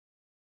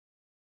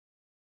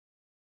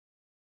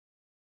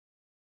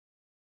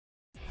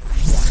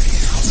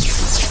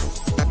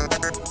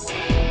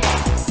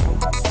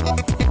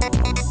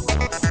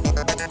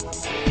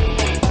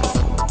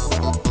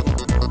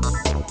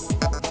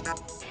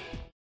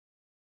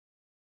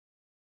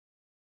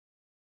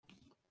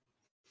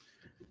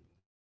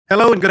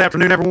Hello and good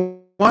afternoon,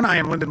 everyone. I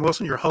am Lyndon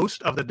Wilson, your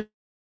host of The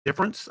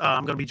Difference.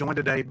 I'm going to be joined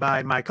today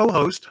by my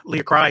co-host, Lea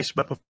Fray-Khreish.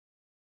 But before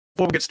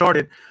we get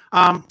started,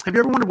 have you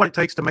ever wondered what it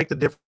takes to make the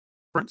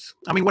difference?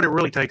 I mean, what it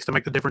really takes to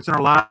make the difference in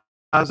our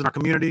lives, in our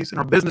communities, in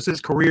our businesses,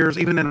 careers,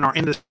 even in our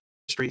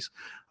industries.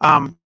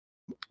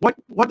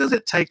 What does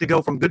it take to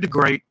go from good to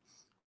great,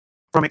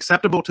 from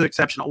acceptable to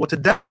exceptional? Well,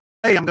 today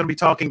I'm going to be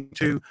talking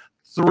to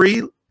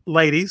three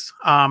ladies.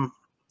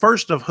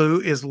 First of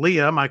who is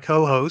Lea, my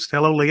co-host.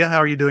 Hello, Lea. How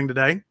are you doing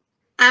today?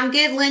 I'm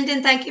good,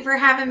 Lyndon. Thank you for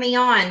having me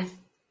on.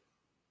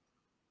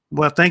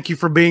 Well, thank you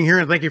for being here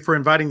and thank you for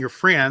inviting your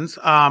friends.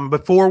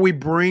 Before we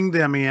bring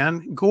them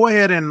in, go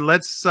ahead and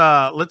let's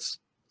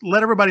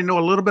let everybody know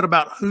a little bit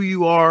about who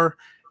you are,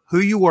 who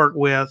you work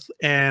with,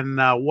 and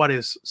what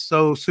is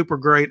so super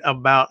great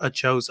about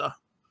Achosa.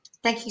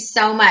 Thank you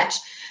so much.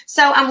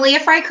 So I'm Lea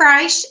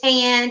Fray-Khreish,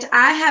 and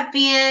I have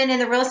been in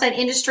the real estate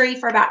industry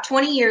for about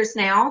 20 years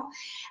now.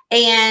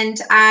 And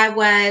I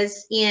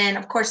was in,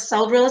 of course,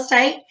 sold real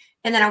estate.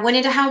 And then I went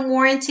into home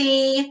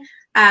warranty,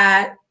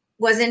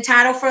 was in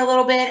title for a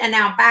little bit, and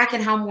now I'm back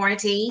in home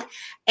warranty.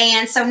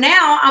 And so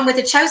now I'm with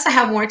Achosa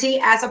Home Warranty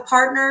as a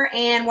partner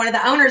and one of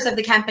the owners of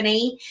the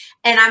company.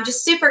 And I'm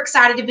just super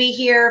excited to be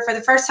here for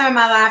the first time in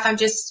my life. I'm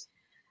just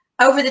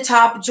over the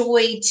top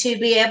joy to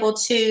be able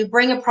to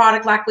bring a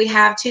product like we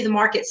have to the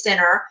market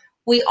center.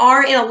 We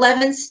are in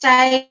 11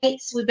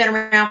 states. We've been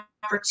around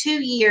for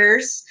 2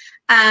 years.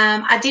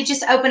 I did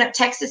just open up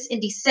Texas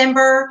in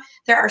December.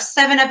 There are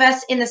 7 of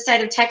us in the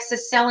state of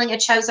Texas selling a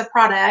Achosa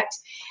product.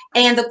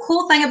 And the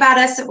cool thing about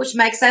us, which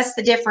makes us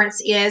the difference,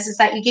 is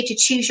that you get to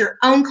choose your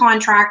own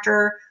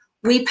contractor.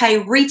 We pay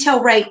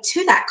retail rate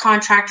to that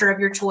contractor of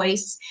your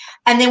choice.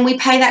 And then we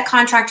pay that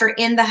contractor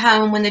in the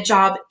home when the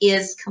job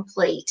is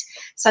complete.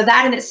 So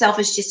that in itself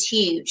is just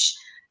huge.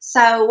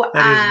 So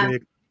That is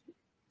big.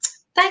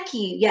 Thank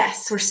you.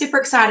 Yes, we're super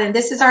excited.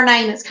 This is our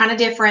name. It's kind of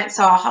different,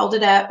 so I'll hold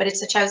it up, but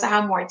it's Achosa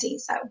Home Warranty.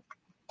 So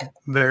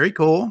very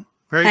cool.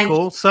 Very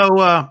cool.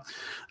 So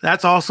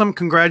that's awesome.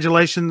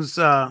 Congratulations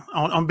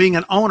on being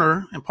an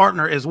owner and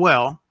partner as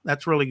well.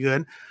 That's really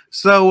good.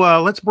 So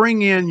let's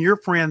bring in your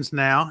friends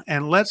now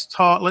and let's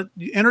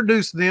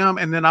introduce them.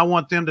 And then I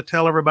want them to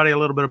tell everybody a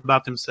little bit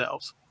about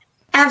themselves.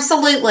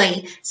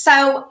 Absolutely.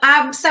 So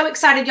I'm so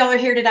excited y'all are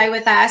here today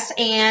with us.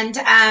 And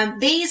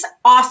these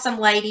awesome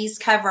ladies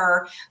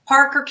cover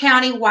Parker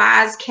County,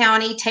 Wise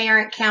County,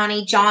 Tarrant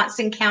County,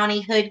 Johnson County,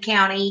 Hood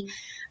County.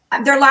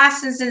 They're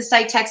licensed in the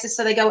state of Texas,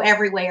 so they go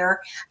everywhere.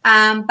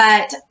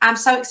 But I'm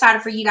so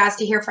excited for you guys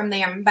to hear from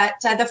them. But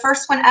the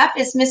first one up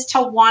is Miss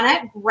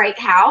Tawana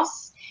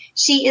Greathouse.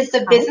 She is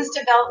the Business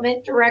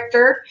Development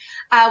Director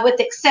with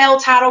Excel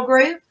Title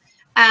Group.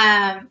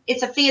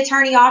 It's a fee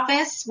attorney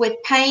office with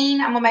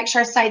Payne. I'm gonna make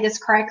sure I say this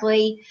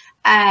correctly.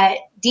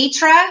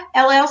 Duettra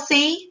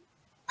LLC.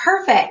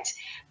 Perfect.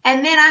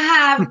 And then I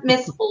have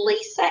Miss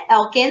Lisa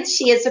Elkins.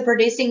 She is the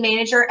producing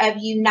manager of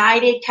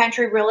United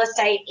Country Real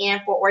Estate in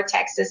Fort Worth,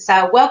 Texas.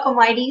 So welcome,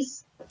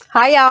 ladies.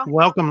 Hi, y'all.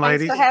 Welcome,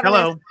 ladies.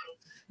 Hello.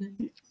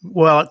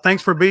 Well,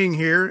 thanks for being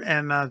here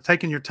and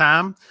taking your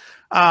time.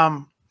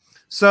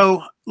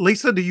 So,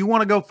 Lisa, do you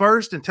want to go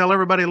first and tell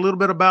everybody a little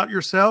bit about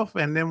yourself,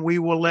 and then we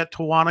will let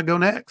Tawana go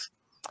next?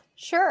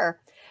 Sure.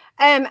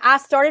 I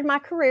started my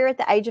career at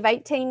the age of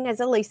 18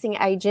 as a leasing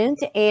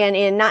agent, and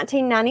in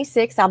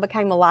 1996, I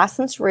became a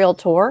licensed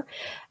realtor.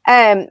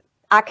 I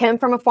come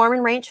from a farm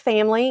and ranch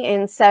family,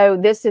 and so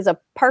this is a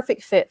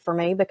perfect fit for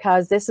me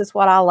because this is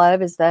what I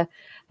love, is the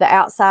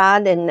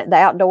outside and the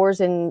outdoors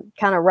and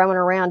kind of roaming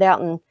around out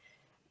in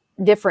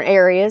different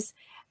areas.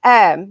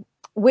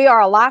 We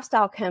are a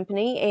lifestyle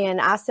company,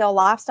 and I sell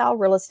lifestyle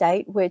real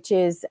estate, which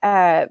is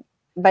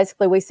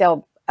basically we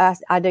sell,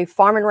 I do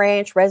farm and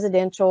ranch,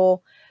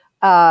 residential,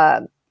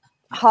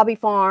 hobby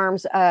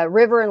farms,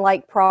 river and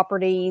lake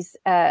properties,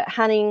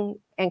 hunting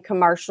and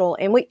commercial.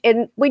 And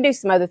we do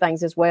some other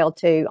things as well,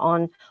 too,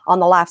 on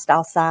the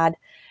lifestyle side.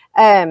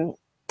 I'm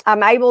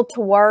able to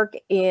work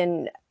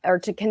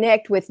to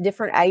connect with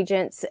different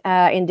agents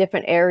in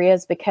different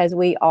areas because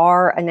we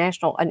are an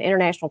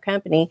international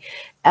company.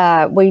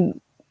 We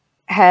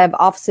have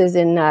offices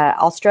in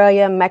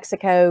Australia,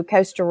 Mexico,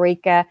 Costa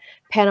Rica,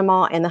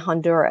 Panama, and the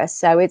Honduras.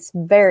 So it's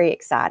very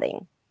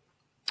exciting.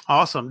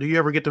 Awesome. Do you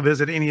ever get to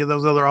visit any of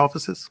those other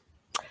offices?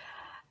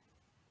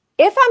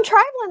 If I'm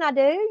traveling, I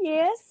do,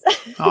 yes.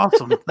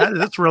 Awesome.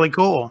 That's really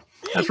cool.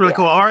 That's really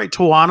cool. All right,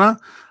 Tawana,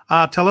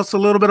 tell us a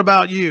little bit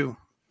about you.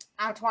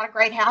 I'm Tawana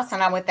Greathouse,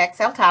 and I'm with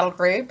Excel Title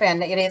Group,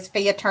 and it is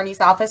fee attorney's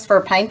office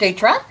for Payne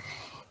Duettra.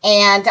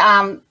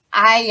 And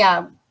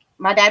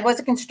my dad was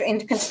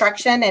into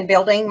construction and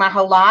building my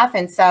whole life,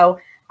 and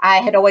so I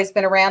had always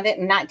been around it.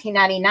 In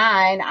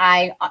 1999,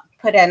 I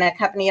put in a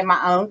company of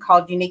my own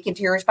called Unique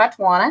Interiors by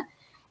Tawana,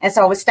 and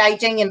so I was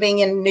staging and being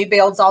in new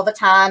builds all the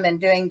time and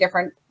doing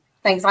different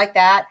things like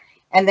that.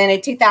 And then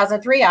in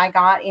 2003, I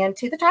got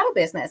into the title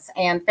business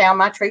and found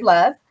my true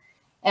love.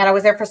 And I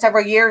was there for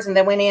several years, and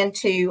then went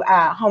into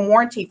home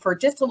warranty for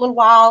just a little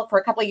while, for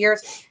a couple of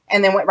years,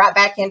 and then went right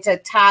back into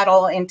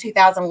title in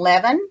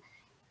 2011.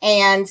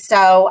 And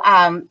so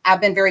I've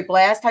been very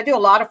blessed. I do a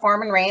lot of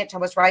farm and ranch. I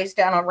was raised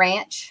on a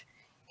ranch,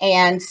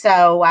 and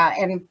so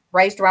and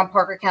raised around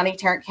Parker County,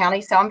 Tarrant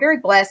County. So I'm very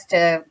blessed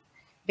to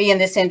be in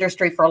this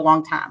industry for a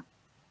long time.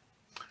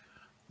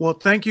 Well,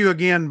 thank you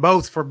again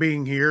both for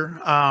being here.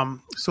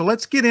 So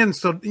let's get in.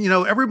 So, you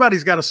know,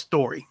 everybody's got a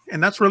story,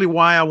 and that's really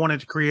why I wanted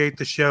to create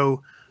the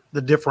show,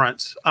 The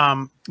Difference,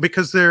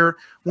 because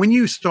when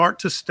you start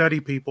to study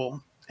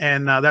people,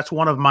 and that's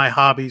one of my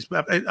hobbies.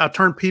 I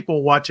turned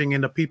people watching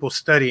into people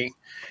studying.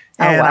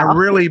 And wow. I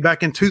really,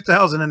 back in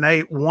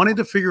 2008, wanted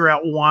to figure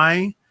out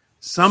why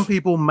some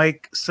people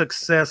make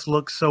success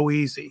look so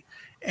easy,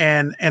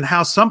 and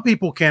how some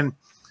people can,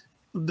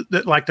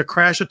 like the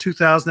crash of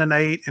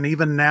 2008, and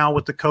even now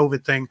with the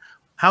COVID thing,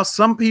 how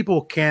some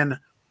people can,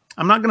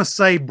 I'm not going to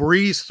say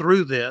breeze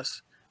through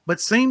this, but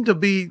seem to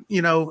be,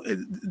 you know,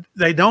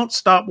 they don't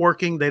stop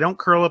working. They don't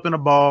curl up in a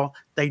ball.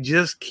 They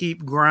just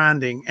keep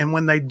grinding. And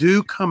when they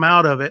do come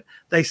out of it,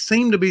 they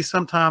seem to be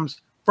sometimes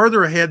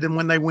further ahead than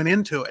when they went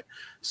into it.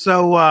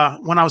 So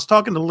when I was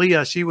talking to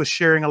Leah, she was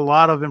sharing a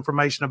lot of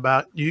information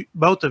about you,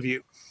 both of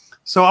you.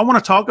 So I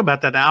want to talk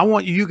about that now. I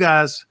want you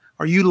guys,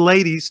 or you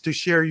ladies, to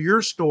share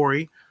your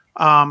story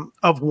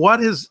of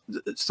what is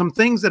some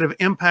things that have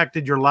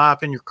impacted your life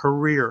and your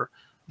career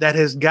that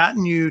has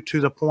gotten you to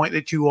the point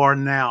that you are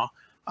now.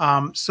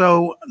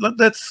 So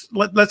let's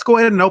go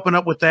ahead and open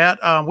up with that.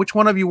 Which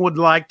one of you would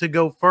like to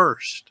go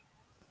first?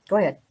 Go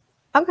ahead.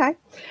 Okay.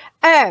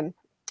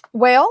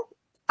 Well,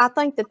 I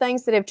think the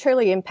things that have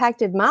truly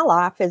impacted my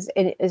life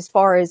as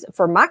far as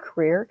for my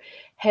career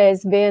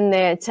has been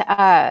that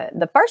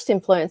the first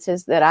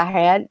influences that I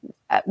had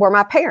were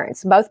my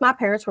parents. Both my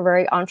parents were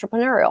very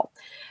entrepreneurial.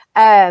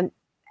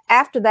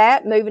 After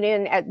that, moving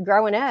in,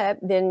 growing up,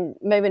 then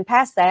moving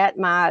past that,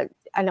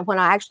 and when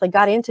I actually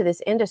got into this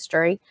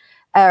industry,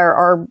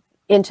 or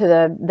into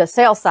the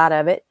sales side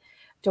of it,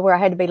 to where I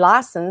had to be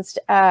licensed,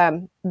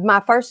 my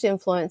first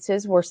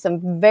influences were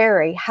some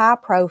very high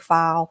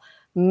profile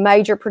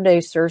major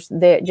producers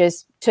that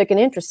just took an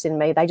interest in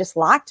me. They just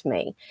liked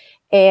me.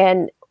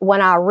 And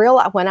when I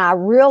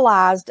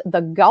realized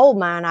the gold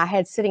mine I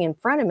had sitting in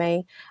front of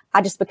me,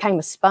 I just became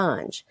a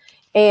sponge.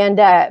 And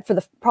for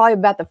probably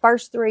about the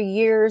first 3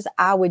 years,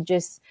 I would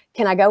just,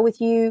 can I go with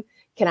you?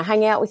 Can I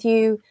hang out with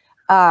you?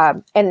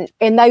 And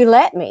they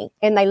let me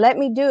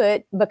do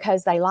it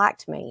because they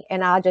liked me.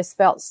 And I just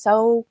felt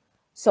so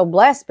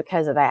blessed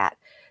because of that.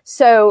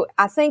 So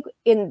I think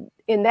in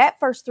that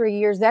first 3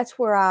 years, that's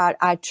where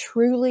I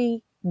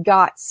truly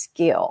got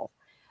skill.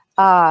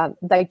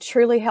 They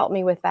truly helped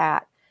me with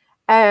that.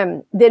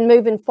 Then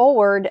moving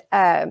forward,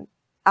 I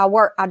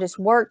just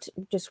worked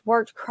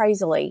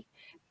crazily,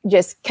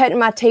 just cutting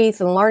my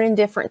teeth and learning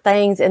different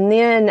things. And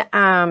then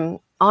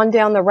on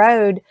down the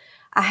road,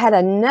 I had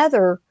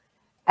another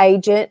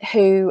agent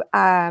who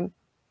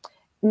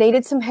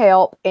needed some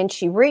help, and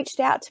she reached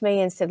out to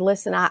me and said,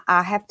 listen, I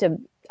have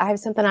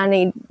something I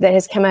need that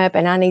has come up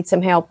and I need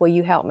some help. Will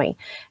you help me?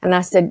 And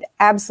I said,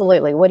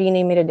 absolutely. What do you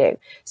need me to do?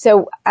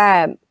 So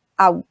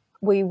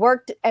we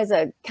worked as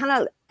a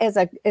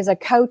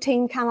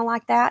co-team, kind of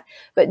like that.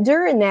 But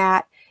during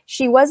that,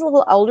 she was a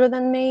little older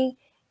than me,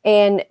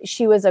 and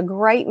she was a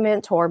great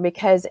mentor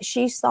because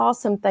she saw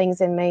some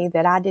things in me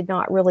that I did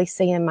not really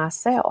see in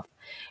myself.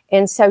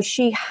 And so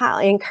she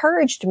highly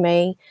encouraged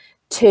me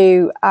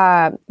to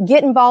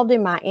get involved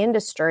in my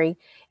industry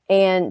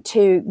and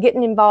to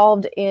getting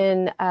involved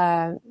in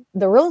the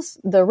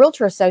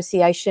Realtor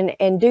Association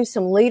and do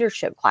some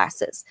leadership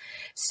classes.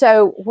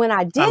 So when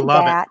I did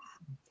that,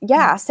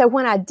 yeah. So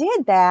when I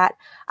did that,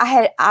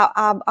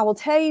 I will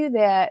tell you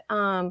that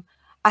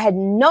I had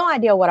no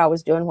idea what I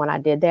was doing when I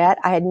did that.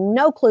 I had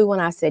no clue when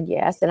I said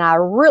yes, and I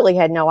really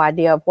had no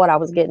idea of what I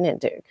was getting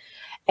into.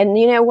 And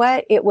you know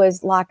what? It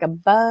was like a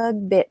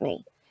bug bit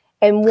me.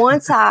 And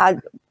once I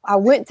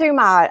went through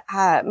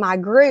my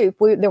group,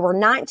 there were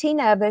 19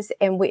 of us,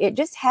 and it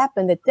just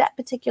happened that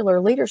particular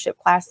leadership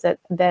class that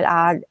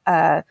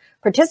I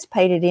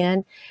participated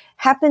in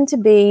happened to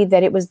be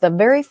that it was the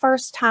very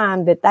first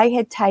time that they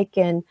had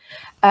taken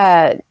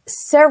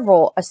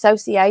several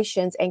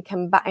associations and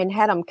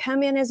had them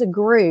come in as a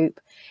group,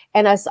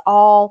 and us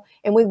all,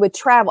 and we would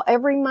travel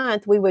every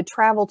month. We would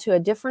travel to a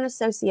different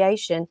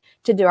association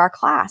to do our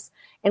class.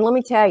 And let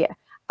me tell you,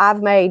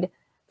 I've made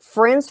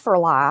friends for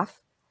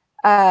life,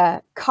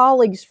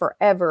 colleagues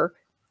forever.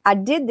 I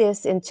did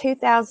this in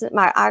 2000.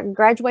 I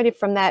graduated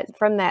from that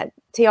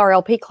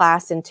TRLP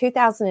class in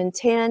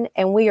 2010,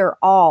 and we are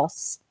all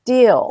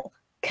still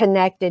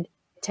connected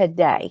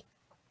today.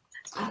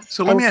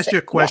 So let me ask you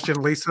a question,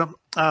 yeah. Lisa,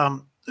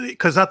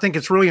 because I think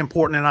it's really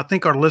important, and I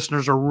think our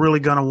listeners are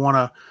really going to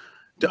want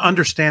to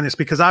understand this,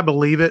 because I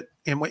believe it.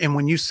 And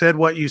when you said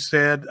what you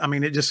said, I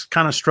mean, it just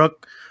kind of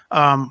struck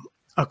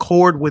a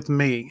chord with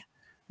me,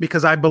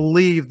 because I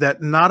believe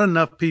that not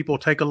enough people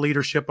take a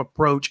leadership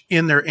approach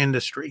in their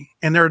industry,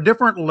 and there are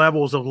different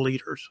levels of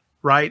leaders,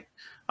 right?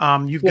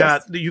 You've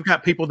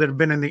got people that have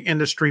been in the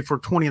industry for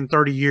 20 and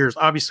 30 years.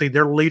 Obviously,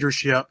 their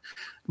leadership,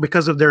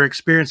 because of their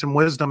experience and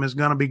wisdom, is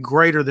going to be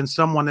greater than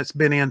someone that's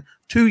been in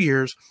 2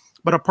 years.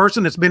 but a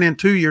person that's been in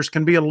 2 years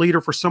can be a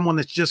leader for someone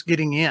that's just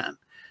getting in.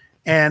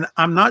 And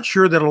I'm not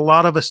sure that a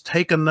lot of us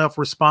take enough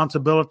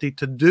responsibility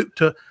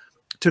to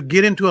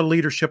get into a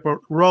leadership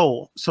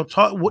role. So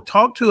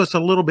talk to us a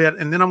little bit,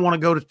 and then I want to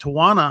go to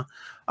Tawana,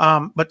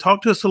 but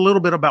talk to us a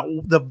little bit about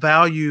the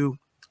value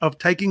of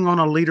taking on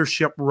a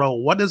leadership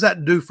role. What does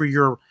that do for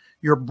your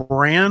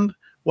brand?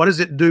 What does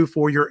it do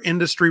for your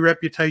industry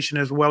reputation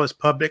as well as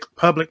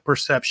public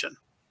perception?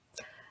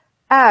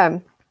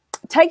 Taking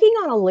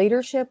on a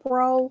leadership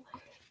role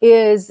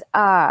is,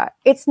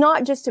 it's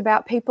not just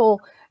about people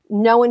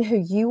knowing who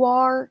you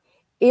are.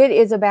 It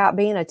is about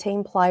being a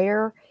team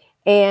player.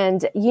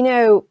 And, you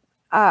know,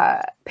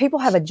 people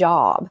have a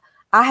job.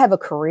 I have a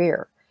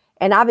career,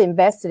 and I've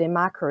invested in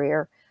my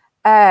career.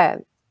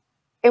 And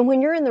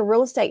when you're in the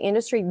real estate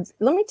industry,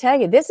 let me tell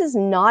you, this is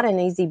not an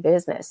easy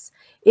business.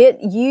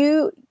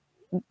 You're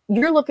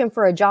looking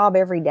for a job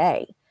every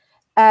day.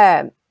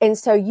 And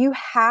so you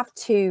have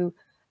to,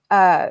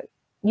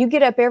 you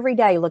get up every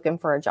day looking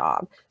for a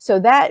job. So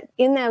that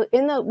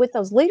with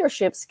those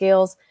leadership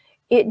skills,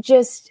 it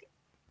just,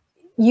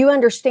 you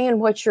understand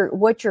what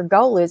your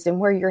goal is and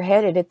where you're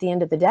headed at the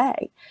end of the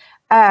day.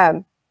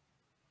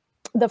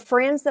 The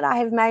friends that I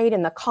have made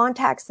and the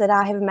contacts that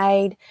I have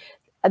made,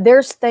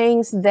 there's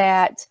things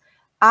that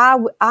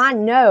I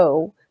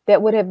know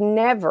that would have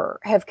never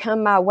have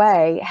come my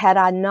way had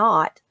I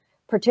not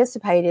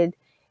participated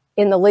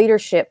in the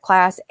leadership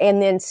class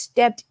and then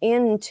stepped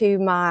into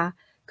my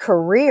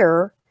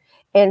career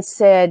and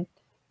said,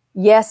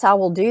 yes, I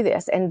will do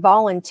this, and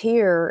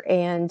volunteer.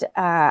 And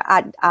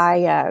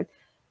I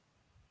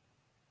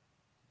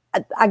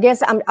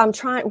guess I'm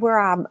trying, where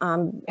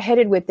I'm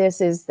headed with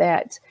this is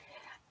that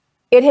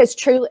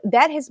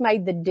that has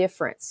made the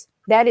difference.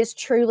 That is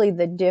truly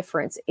the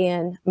difference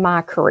in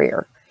my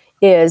career,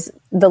 is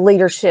the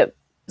leadership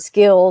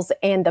skills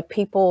and the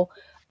people,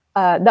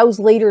 those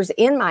leaders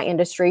in my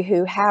industry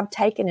who have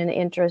taken an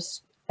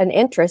interest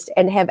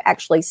and have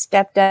actually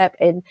stepped up,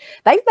 and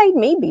they've made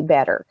me be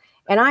better.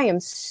 And I am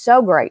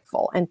so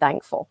grateful and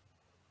thankful.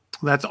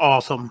 That's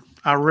awesome.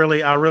 I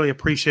really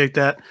appreciate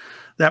that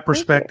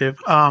perspective.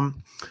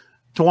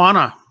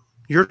 Tawana,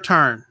 your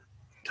turn.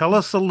 Tell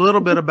us a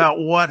little bit about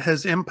what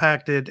has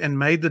impacted and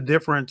made the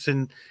difference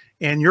in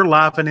your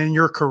life and in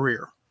your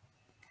career.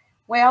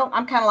 Well,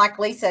 I'm kind of like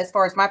Lisa as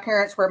far as my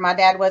parents were. My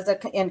dad was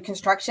in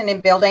construction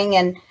and building,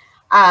 and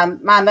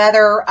my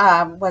mother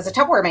was a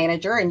Tupperware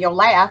manager, and you'll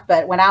laugh,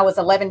 but when I was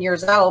 11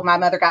 years old, my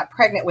mother got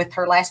pregnant with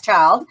her last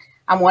child.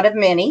 I'm one of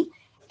many.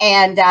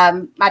 And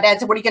my dad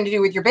said, what are you going to do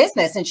with your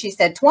business? And she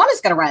said,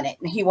 Tawana's going to run it.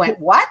 And he went,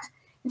 what?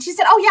 And she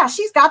said, oh, yeah,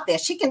 she's got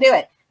this. She can do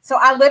it. So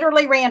I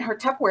literally ran her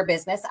Tupperware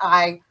business.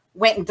 I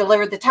went and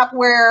delivered the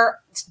Tupperware,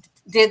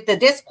 did the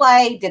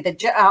display,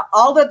 did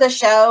all of the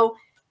show,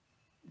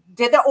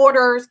 did the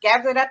orders,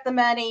 gathered up the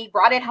money,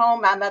 brought it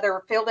home. My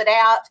mother filled it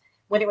out.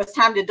 When it was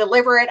time to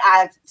deliver it,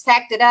 I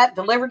stacked it up,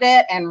 delivered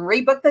it, and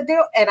rebooked the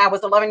deal. And I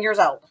was 11 years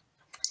old.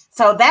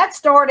 So that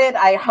started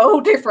a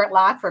whole different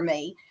life for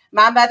me.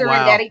 My mother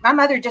and daddy, my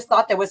mother just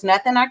thought there was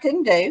nothing I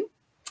couldn't do.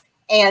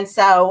 And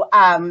so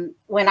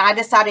when I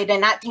decided in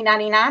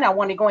 1999 I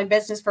wanted to go in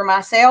business for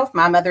myself,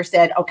 my mother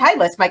said, okay,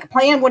 let's make a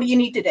plan. What do you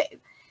need to do?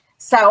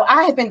 So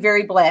I have been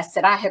very blessed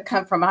that I have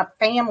come from a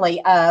family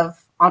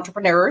of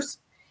entrepreneurs,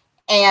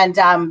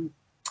 and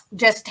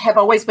just have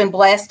always been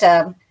blessed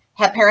to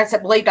have parents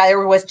that believed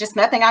there was just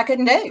nothing I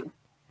couldn't do.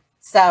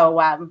 So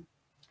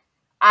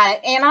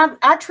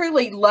I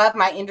truly love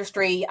my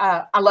industry.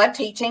 I love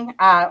teaching.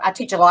 I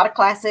teach a lot of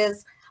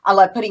classes. I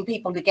love putting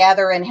people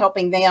together and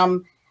helping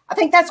them. I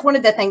think that's one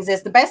of the things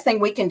is the best thing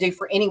we can do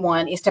for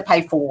anyone is to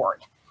pay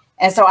forward.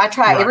 And so I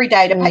try every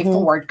day to pay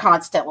forward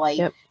constantly.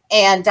 Yep.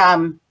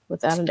 And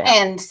without a doubt.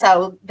 And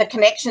so the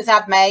connections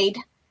I've made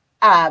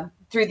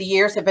through the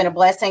years have been a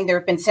blessing. There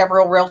have been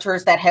several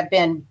realtors that have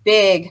been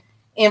big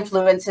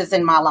influences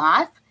in my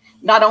life,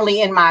 not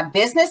only in my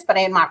business, but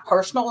in my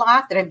personal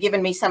life, that have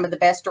given me some of the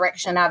best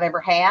direction I've ever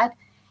had.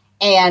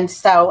 And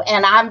so,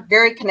 and I'm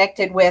very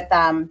connected with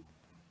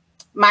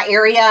my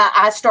area.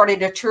 I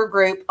started a tour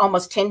group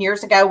almost 10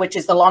 years ago, which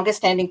is the longest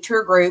standing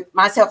tour group.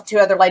 Myself and two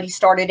other ladies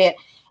started it,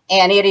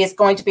 and it is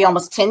going to be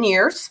almost 10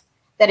 years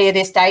that it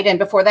is stayed. And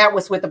before that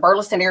was with the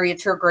Burleson area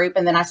tour group.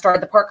 And then I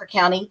started the Parker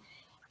County,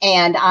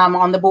 and I'm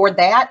on the board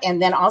that. And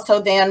then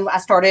also I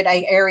started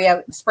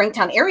a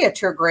Springtown area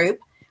tour group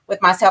with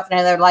myself and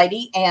another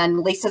lady, and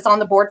Lisa's on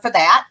the board for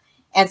that.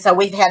 And so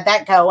we've had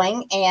that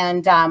going.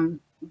 And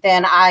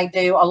then I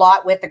do a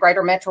lot with the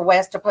Greater Metro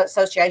West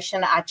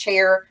Association. I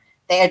chair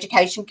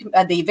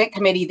the the event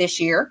committee this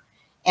year,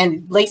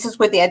 and Lisa's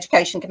with the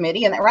education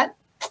committee. Isn't that right?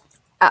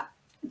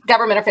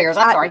 Government affairs.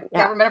 I'm sorry,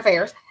 government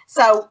affairs.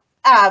 So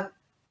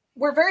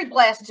we're very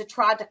blessed to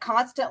try to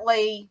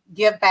constantly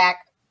give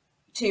back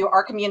to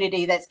our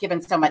community that's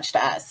given so much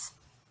to us.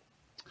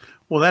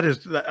 Well,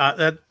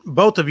 that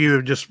both of you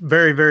are just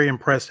very, very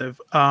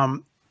impressive.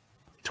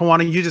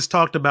 Tawana, you just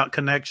talked about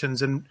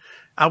connections, and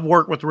I've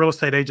worked with real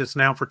estate agents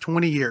now for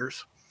 20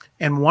 years.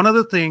 And one of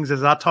the things,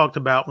 as I talked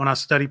about when I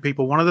study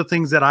people, one of the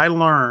things that I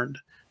learned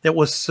that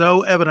was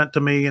so evident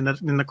to me in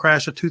the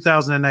crash of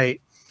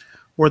 2008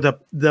 were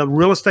the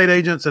real estate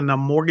agents and the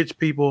mortgage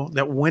people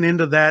that went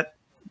into that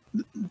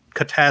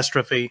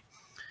catastrophe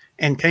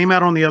and came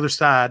out on the other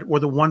side were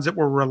the ones that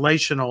were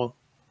relational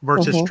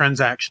versus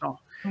transactional.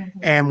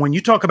 And when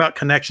you talk about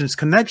connections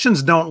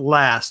don't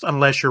last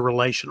unless you're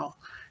relational.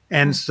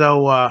 And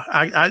so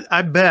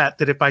I bet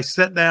that if I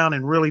sat down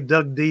and really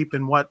dug deep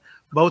in what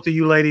both of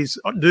you ladies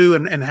do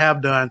and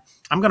have done,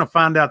 I'm going to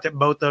find out that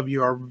both of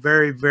you are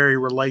very, very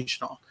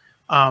relational,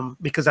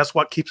 because that's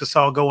what keeps us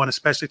all going,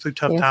 especially through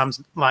tough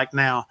times like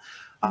now.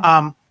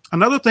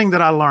 Another thing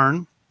that I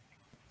learned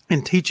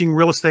in teaching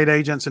real estate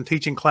agents and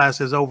teaching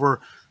classes over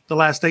the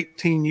last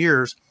 18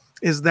 years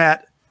is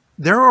that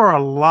there are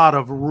a lot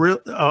of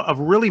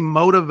really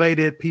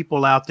motivated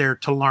people out there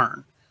to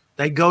learn.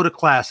 They go to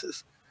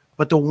classes.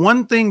 But the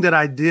one thing that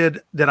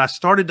I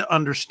started to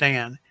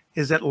understand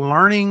is that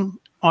learning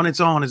on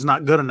its own is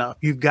not good enough.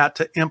 You've got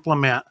to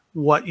implement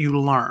what you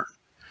learn.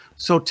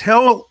 So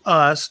tell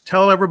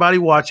everybody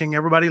watching,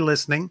 everybody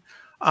listening,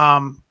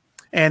 and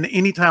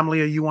anytime,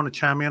 Leah, you want to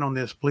chime in on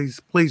this,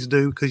 please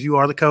do, because you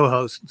are the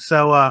co-host.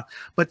 So,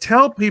 but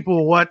tell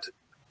people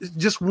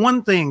just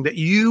one thing that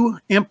you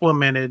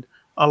implemented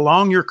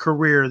along your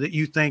career that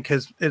you think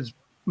has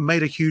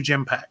made a huge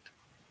impact.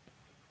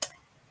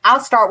 I'll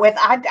start with,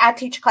 I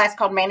teach a class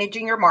called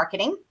Managing Your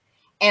Marketing,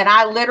 and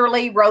I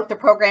literally wrote the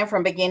program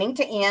from beginning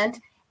to end.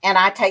 And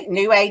I take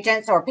new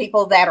agents or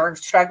people that are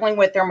struggling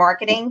with their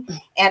marketing,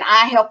 and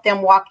I help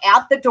them walk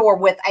out the door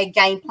with a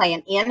game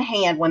plan in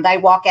hand when they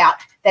walk out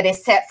that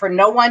is set for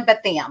no one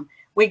but them.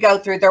 We go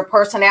through their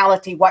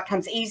personality, what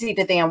comes easy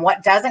to them,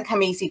 what doesn't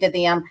come easy to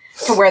them,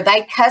 to where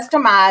they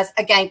customize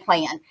a game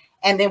plan.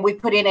 And then we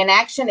put it in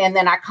action, and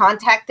then I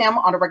contact them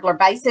on a regular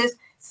basis,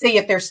 see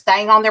if they're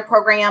staying on their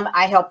program.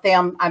 I help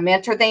them, I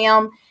mentor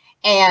them,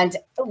 and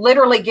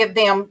literally give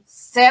them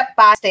step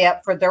by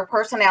step for their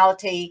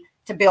personality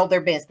to build their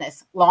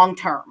business long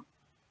term.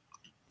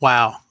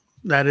 Wow,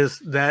 that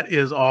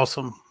is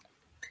awesome.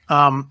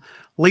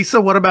 Lisa,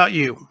 what about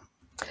you?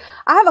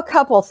 I have a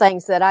couple of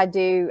things that I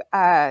do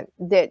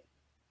that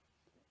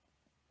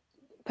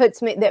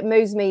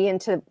moves me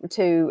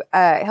into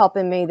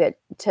helping me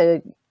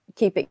to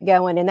keep it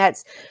going. And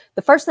that's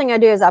the first thing I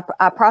do is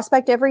I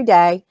prospect every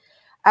day.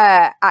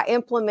 I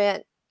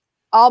implement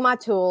all my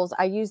tools.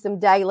 I use them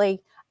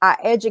daily. I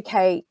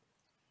educate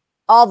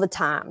all the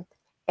time.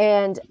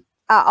 And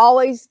I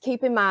always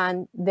keep in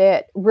mind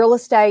that real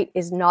estate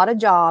is not a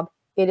job.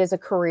 It is a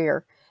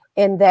career,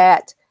 and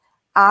that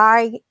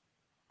I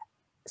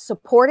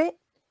support it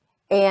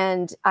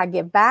and I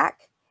give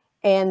back,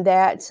 and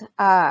that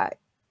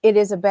it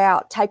is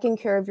about taking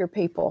care of your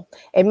people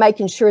and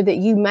making sure that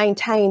you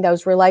maintain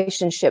those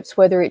relationships,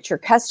 whether it's your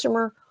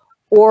customer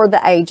or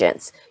the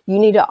agents. You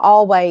need to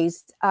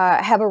always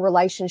have a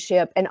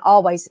relationship and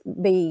always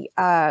be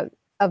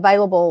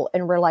available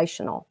and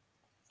relational.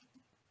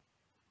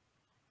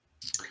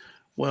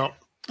 Well,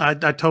 I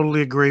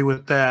totally agree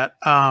with that.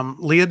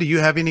 Leah, do you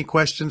have any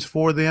questions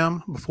for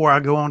them before I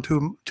go on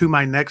to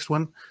my next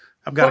one?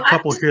 I've got a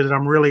couple here that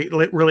I'm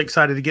really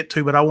excited to get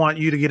to, but I want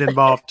you to get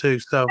involved too.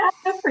 So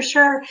for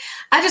sure.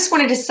 I just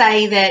wanted to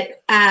say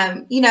that,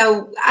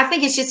 I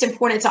think it's just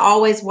important to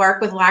always work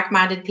with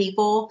like-minded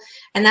people.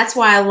 And that's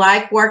why I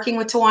like working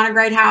with Tawana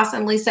Greathouse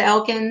and Lisa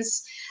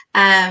Elkins.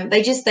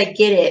 They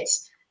get it.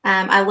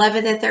 I love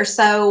it that they're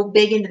so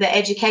big into the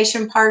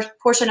education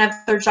portion of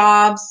their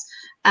jobs.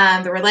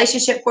 The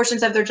relationship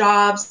portions of their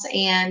jobs,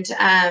 and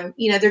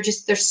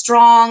they're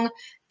strong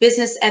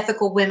business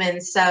ethical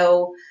women.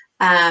 So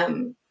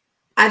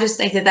I just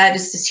think that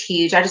is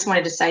huge. I just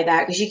wanted to say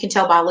that because you can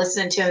tell by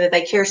listening to them that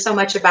they care so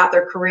much about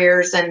their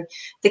careers and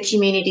the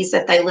communities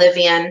that they live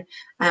in.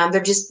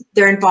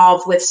 They're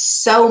involved with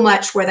so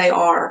much where they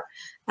are.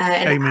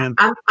 And Amen.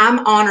 I'm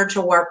honored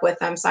to work with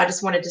them. So I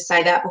just wanted to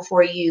say that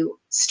before you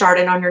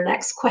started on your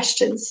next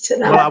questions to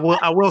them. Well,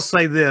 I will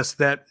say this,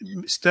 that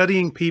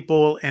studying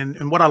people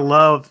and what I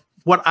love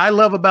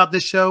about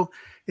this show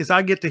is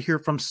I get to hear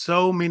from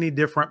so many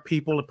different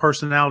people,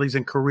 personalities,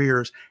 and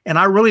careers. And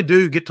I really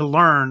do get to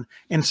learn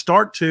and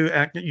start to,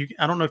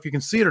 I don't know if you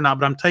can see it or not,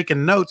 but I'm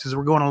taking notes as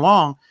we're going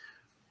along,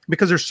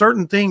 because there's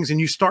certain things and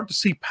you start to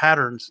see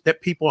patterns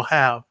that people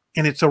have.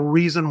 And it's a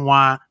reason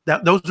why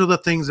those are the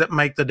things that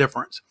make the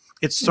difference.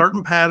 It's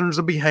certain patterns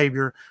of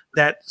behavior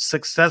that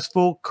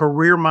successful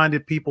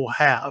career-minded people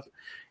have.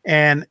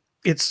 And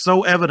it's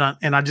so evident.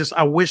 And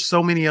I wish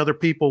so many other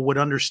people would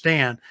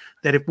understand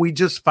that if we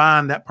just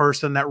find that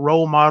person, that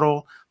role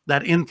model,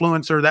 that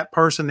influencer, that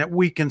person that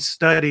we can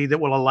study,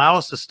 that will allow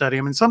us to study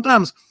them. And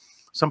sometimes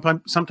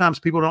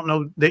people don't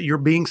know that you're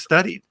being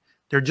studied.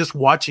 They're just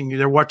watching you.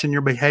 They're watching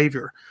your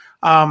behavior.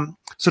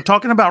 So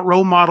talking about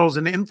role models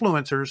and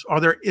influencers,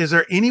 is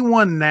there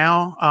anyone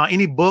now,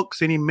 any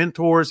books, any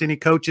mentors, any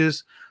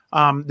coaches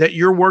that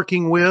you're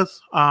working with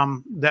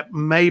that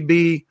may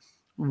be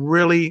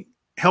really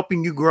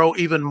helping you grow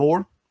even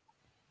more?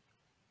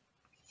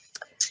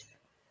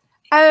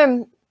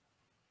 The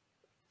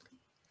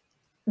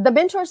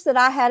mentors that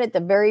I had at the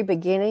very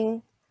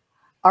beginning,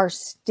 are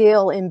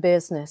still in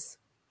business.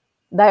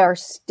 They are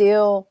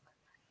still,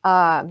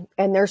 and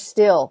they're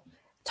still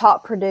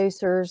top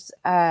producers,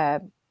 high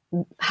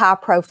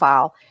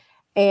profile.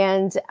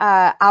 And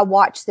I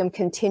watch them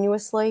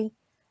continuously.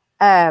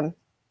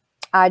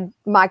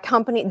 My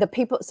company, the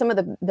people, some of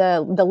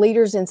the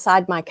leaders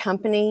inside my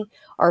company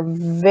are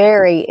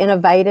very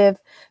innovative,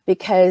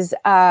 because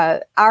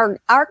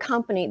our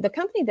company, the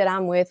company that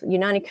I'm with,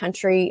 United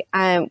Country,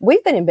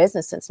 we've been in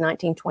business since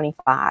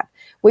 1925.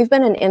 We've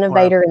been an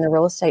innovator Wow. in the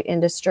real estate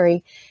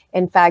industry.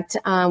 In fact,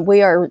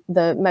 we are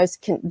the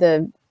most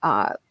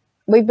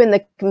we've been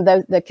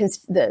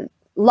the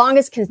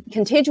longest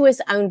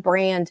contiguous owned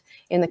brand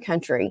in the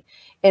country.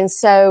 And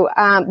so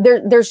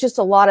there's just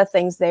a lot of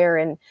things there.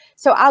 And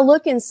so I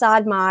look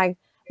inside my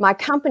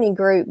company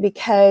group,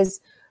 because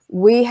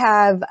we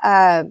have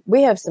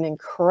some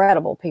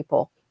incredible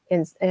people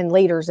and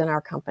leaders in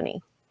our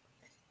company.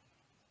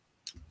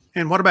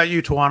 And what about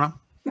you, Tawana?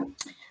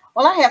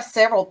 Well, I have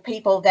several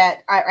people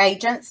that are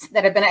agents,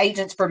 that have been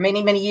agents for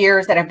many, many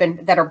years, that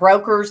are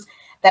brokers,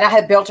 that I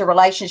have built a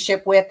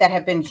relationship with, that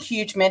have been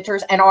huge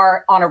mentors and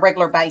are on a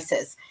regular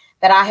basis,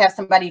 that I have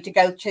somebody to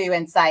go to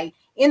and say,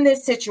 in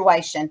this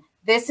situation,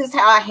 this is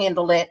how I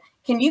handled it.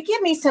 Can you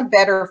give me some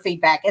better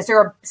feedback? Is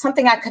there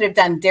something I could have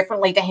done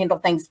differently to handle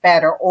things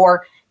better?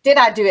 Or did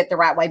I do it the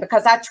right way?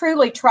 Because I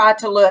truly try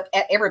to look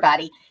at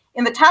everybody.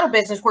 In the title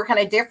business, we're kind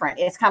of different.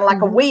 It's kind of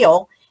like a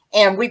wheel,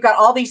 and we've got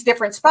all these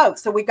different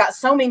spokes. So we've got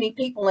so many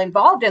people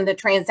involved in the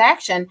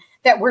transaction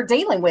that we're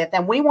dealing with,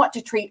 and we want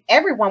to treat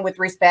everyone with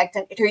respect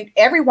and treat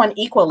everyone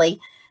equally.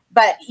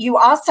 But you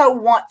also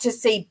want to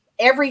see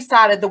every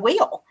side of the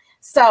wheel.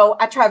 So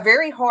I try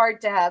very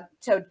hard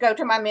to go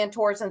to my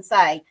mentors and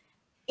say,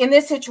 in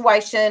this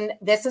situation,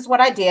 this is what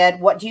I did.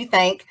 What do you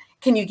think?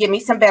 Can you give me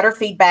some better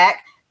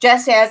feedback?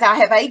 Just as I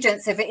have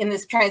agents, if in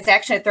this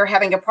transaction, if they're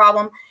having a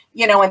problem,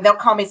 and they'll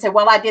call me and say,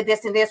 well, I did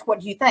this and this. What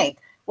do you think?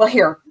 Well,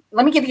 here,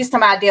 let me give you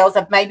some ideas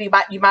of maybe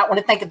you might want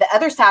to think of the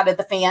other side of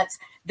the fence.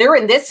 They're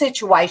in this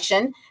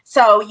situation.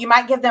 So you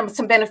might give them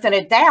some benefit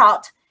of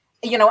doubt,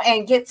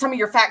 and get some of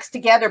your facts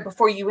together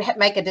before you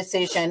make a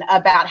decision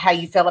about how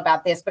you feel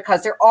about this,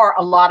 because there are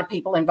a lot of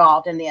people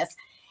involved in this.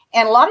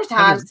 And a lot of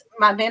times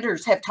my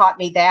vendors have taught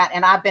me that,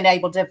 and I've been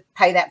able to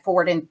pay that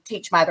forward and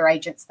teach my other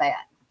agents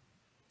that.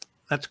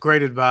 That's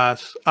great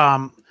advice.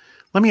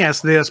 Let me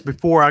ask this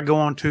before I go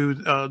on to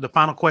the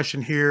final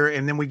question here,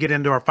 and then we get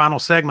into our final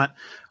segment.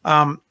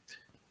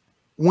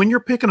 When you're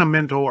picking a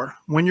mentor,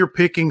 when you're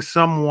picking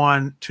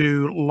someone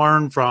to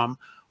learn from,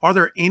 are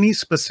there any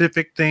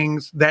specific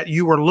things that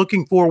you were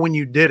looking for when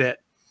you did it,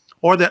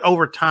 or that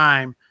over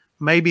time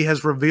maybe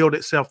has revealed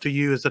itself to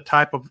you as a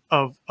type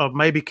of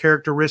maybe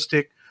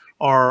characteristic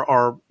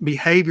or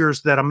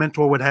behaviors that a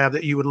mentor would have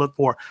that you would look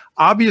for?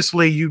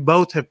 Obviously, you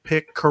both have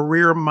picked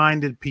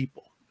career-minded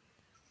people.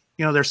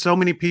 There's so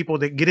many people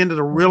that get into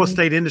the real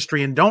estate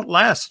industry and don't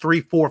last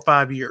 3, 4,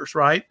 5 years,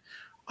 right?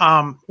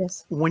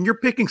 Yes. When you're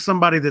picking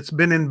somebody that's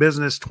been in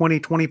business 20,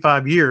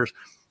 25 years,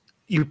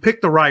 you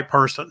pick the right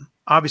person.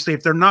 Obviously,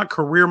 if they're not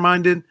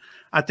career-minded,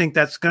 I think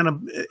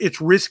it's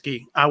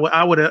risky. I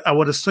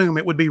would assume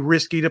it would be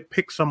risky to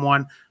pick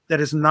someone that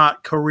is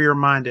not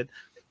career-minded.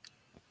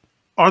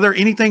 Are there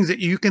any things that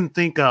you can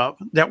think of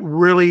that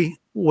really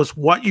was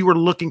what you were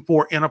looking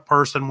for in a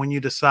person when you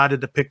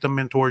decided to pick the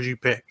mentors you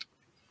picked?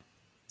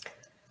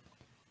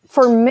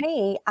 For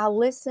me, I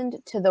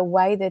listened to the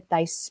way that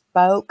they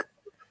spoke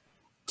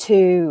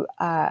to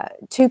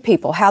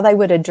people, how they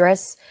would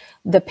address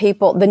the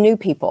new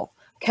people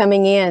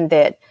coming in,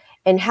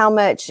 and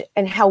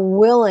how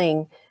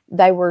willing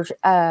they were,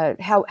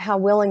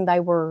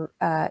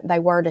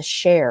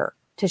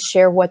 to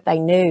share what they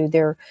knew,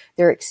 their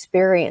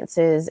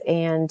experiences,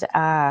 and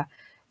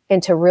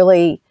to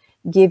really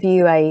give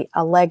you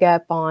a leg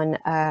up on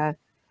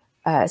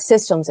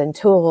systems and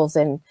tools,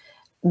 and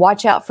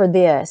watch out for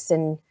this,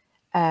 and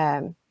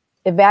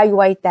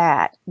evaluate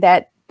that.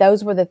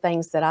 Those were the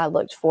things that I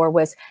looked for,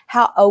 was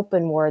how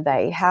open were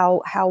they,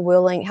 how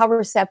willing, how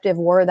receptive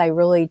were they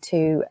really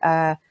to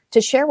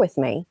share with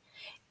me,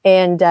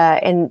 and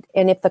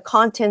if the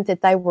content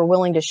that they were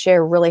willing to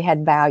share really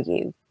had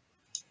value.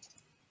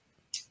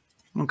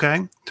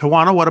 Okay.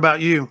 Tawana, what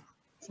about you?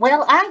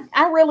 Well,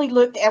 I really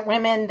looked at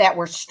women that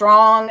were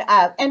strong,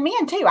 and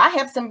men too. I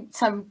have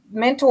some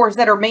mentors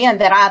that are men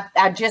that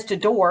I just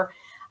adore.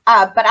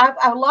 But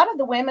a lot of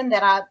the women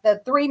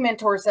the 3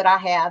 mentors that I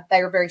have,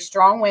 they are very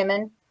strong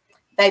women.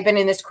 They've been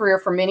in this career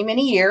for many,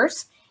 many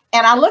years.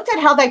 And I looked at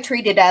how they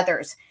treated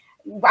others.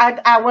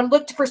 I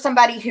looked for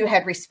somebody who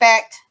had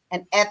respect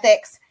and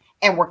ethics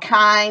and were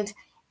kind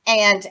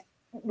and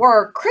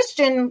were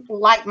Christian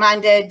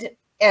like-minded,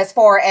 as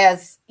far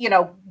as,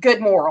 good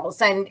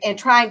morals and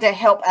trying to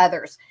help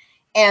others.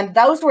 And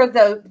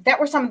that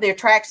were some of the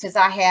attractions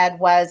I had,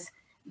 was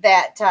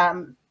that,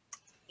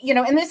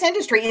 in this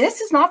industry,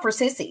 this is not for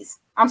sissies.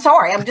 I'm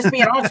sorry. I'm just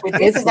being honest with you.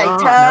 This is a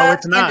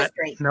tough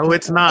industry. No,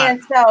 it's not.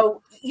 And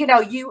so you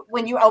know,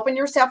 when you open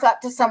yourself up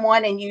to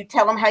someone and you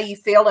tell them how you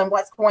feel and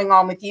what's going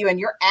on with you, and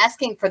you're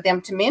asking for them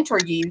to mentor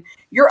you,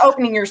 you're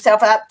opening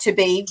yourself up to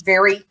be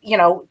very, you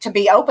know, to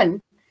be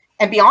open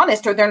and be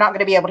honest, or they're not going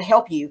to be able to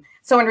help you.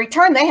 So in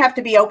return, they have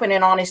to be open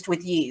and honest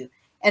with you.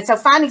 And so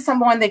finding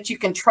someone that you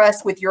can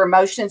trust with your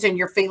emotions and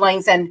your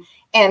feelings, and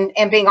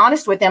being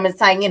honest with them and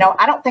saying, you know,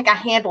 I don't think I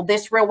handled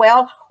this real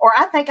well, or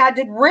I think I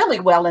did really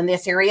well in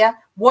this area.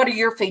 What are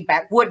your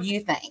feedback? What do you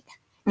think?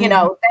 You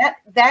know,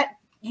 that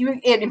you,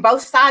 in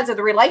both sides of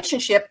the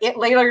relationship, it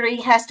literally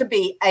has to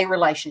be a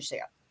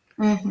relationship.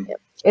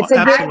 It's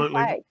a good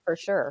fight for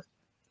sure.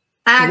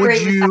 I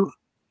agree with that.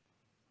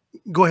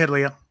 Go ahead,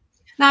 Leah.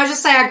 No, I was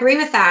just saying, I agree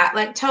with that.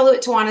 Like totally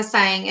what Tawana's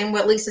saying and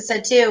what Lisa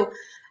said too.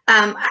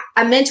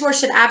 A mentor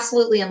should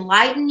absolutely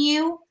enlighten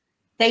you.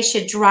 They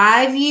should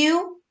drive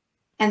you,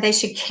 and they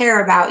should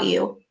care about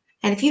you.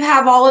 And if you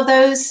have all of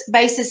those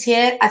bases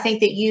hit, I think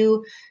that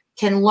you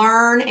can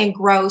learn and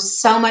grow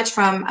so much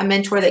from a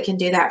mentor that can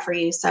do that for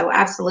you. So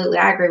absolutely,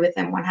 I agree with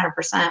them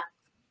 100%.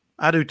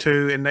 I do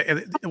too.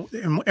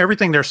 And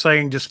everything they're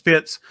saying just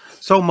fits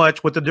so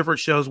much with the different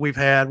shows we've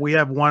had. We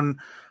have one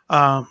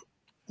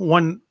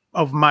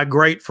of my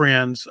great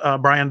friends,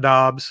 Brian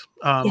Dobbs,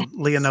 Yes.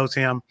 Leah knows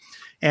him.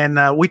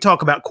 And we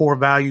talk about core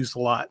values a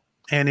lot.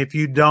 And if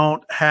you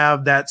don't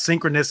have that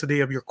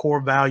synchronicity of your core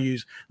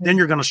values, then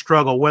you're going to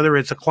struggle, whether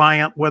it's a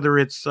client, whether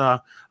it's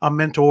a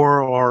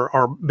mentor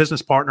or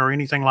business partner or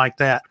anything like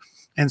that.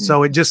 And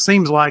so it just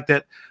seems like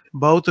that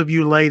both of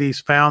you ladies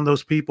found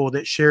those people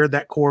that shared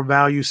that core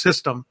value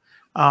system.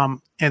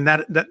 And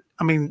that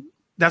I mean,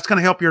 that's going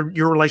to help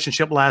your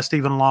relationship last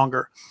even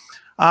longer.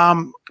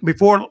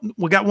 Before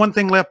we got one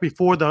thing left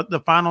before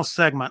the final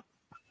segment.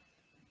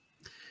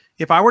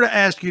 If I were to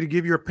ask you to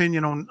give your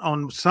opinion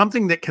on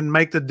something that can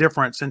make the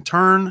difference and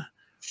turn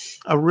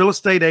a real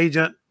estate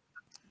agent,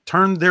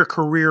 turn their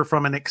career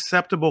from an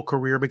acceptable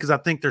career, because I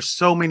think there's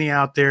so many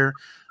out there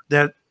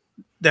that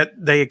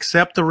they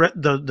accept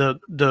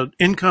the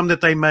income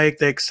that they make,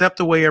 they accept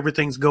the way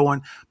everything's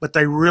going, but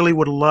they really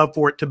would love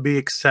for it to be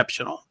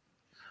exceptional,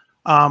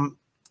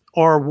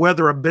 or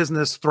whether a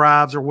business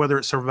thrives or whether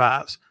it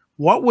survives.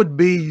 What would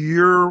be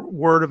your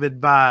word of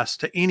advice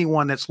to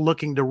anyone that's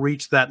looking to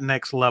reach that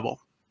next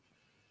level?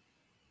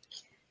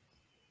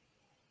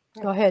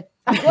 Go ahead.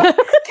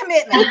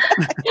 Commitment.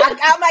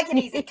 I'll make it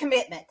easy.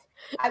 Commitment.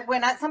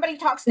 When somebody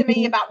talks to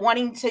me about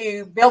wanting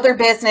to build their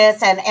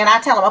business, and I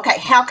tell them, okay,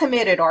 how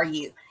committed are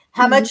you?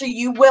 How much are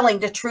you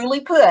willing to truly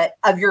put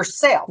of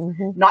yourself,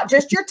 not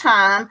just your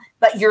time,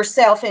 but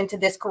yourself into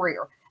this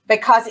career?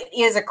 Because it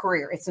is a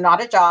career. It's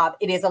not a job.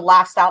 It is a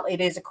lifestyle.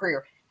 It is a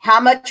career. How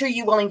much are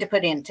you willing to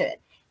put into it?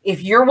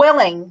 If you're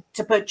willing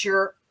to put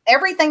your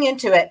everything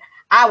into it,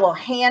 I will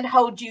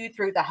handhold you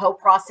through the whole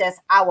process.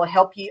 I will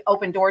help you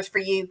open doors for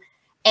you,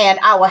 and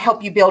I will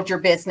help you build your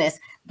business.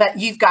 But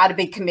you've got to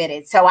be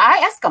committed. So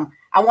I ask them,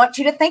 I want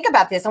you to think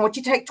about this. I want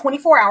you to take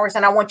 24 hours,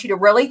 and I want you to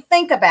really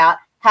think about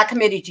how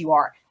committed you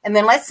are. And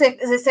then let's sit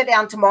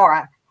down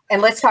tomorrow,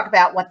 and let's talk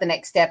about what the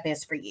next step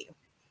is for you.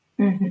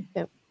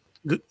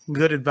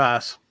 Good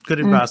advice.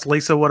 Good advice.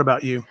 Lisa, what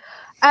about you?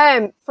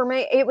 For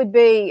me, it would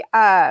be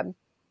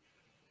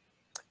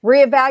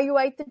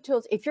reevaluate the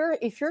tools. If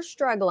you're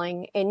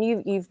struggling and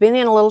you've been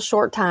in a little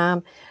short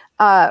time,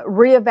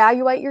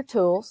 reevaluate your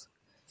tools,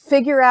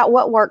 figure out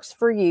what works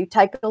for you,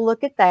 take a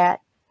look at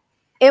that,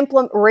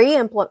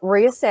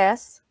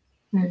 reassess,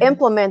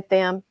 implement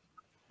them,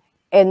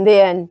 and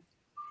then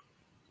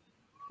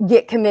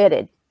get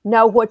committed.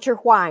 Know what your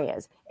why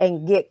is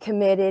and get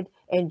committed,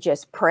 and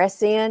just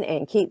press in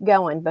and keep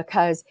going,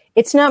 because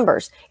it's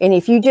numbers. And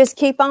if you just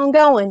keep on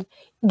going,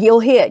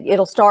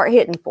 it'll start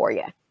hitting for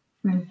you.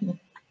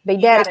 Be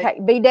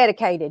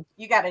dedicated.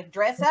 You got to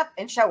dress up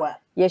and show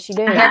up. Yes, you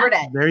do. Every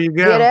day. There you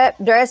go. Get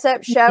up, dress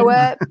up, show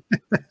up.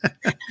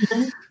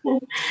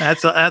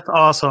 That's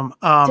awesome.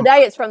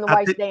 Today it's from the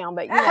waist down,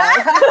 but you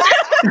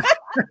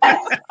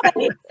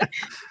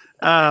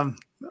know.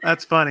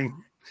 That's funny.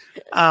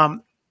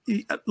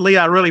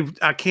 Leah,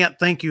 I can't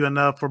thank you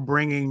enough for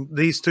bringing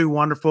these two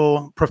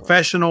wonderful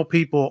professional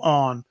people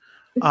on.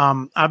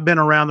 I've been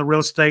around the real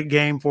estate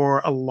game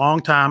for a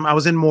long time. I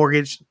was in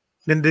mortgage,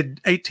 then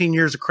did 18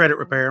 years of credit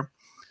repair.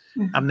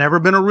 I've never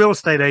been a real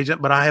estate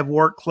agent, but I have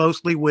worked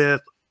closely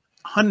with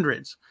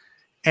hundreds.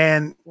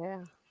 And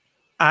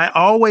I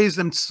always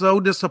am so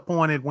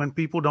disappointed when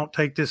people don't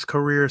take this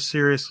career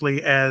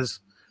seriously as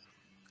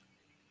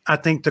I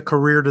think the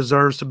career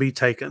deserves to be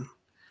taken.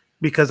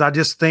 Because I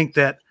just think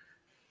that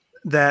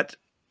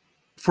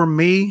for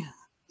me,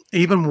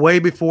 even way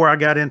before I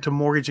got into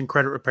mortgage and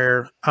credit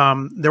repair,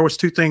 there was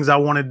two things I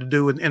wanted to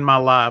do in my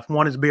life.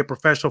 One is be a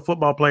professional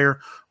football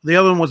player. The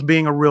other one was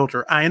being a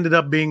realtor. I ended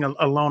up being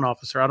a loan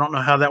officer. I don't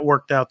know how that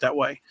worked out that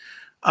way.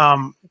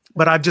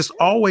 But I just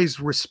always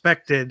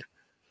respected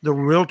the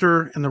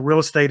realtor and the real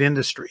estate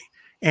industry.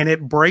 And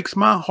it breaks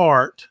my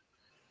heart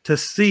to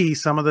see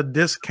some of the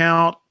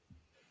discount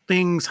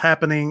things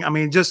happening. I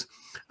mean,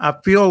 I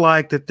feel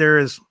like that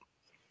there's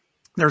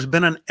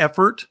been an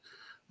effort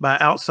by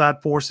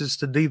outside forces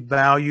to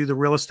devalue the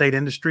real estate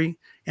industry,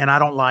 and I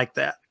don't like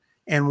that.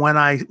 And when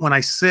I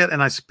sit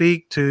and I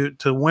speak to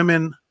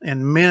women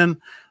and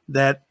men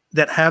that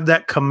have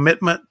that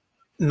commitment,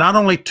 not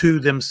only to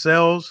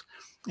themselves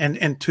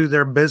and to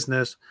their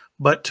business,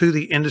 but to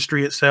the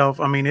industry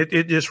itself, I mean,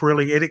 it just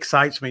really, it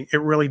excites me.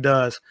 It really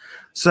does.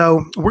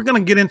 So we're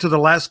going to get into the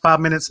last 5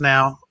 minutes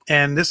now.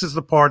 And this is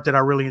the part that I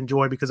really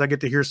enjoy because I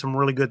get to hear some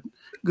really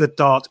good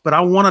thoughts. But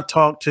I want to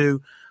talk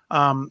to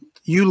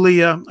you,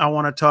 Leah. I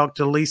want to talk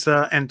to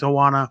Lisa and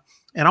Tawana.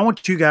 And I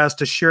want you guys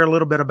to share a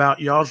little bit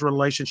about y'all's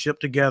relationship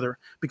together,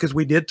 because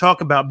we did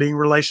talk about being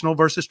relational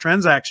versus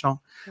transactional.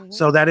 Mm-hmm.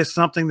 So that is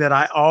something that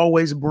I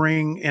always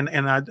bring and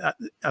I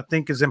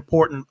think is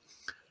important.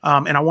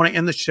 And I want to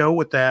end the show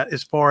with that,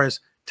 as far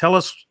as tell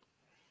us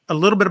a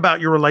little bit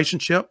about your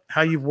relationship,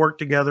 how you've worked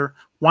together,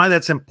 why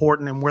that's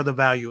important, and where the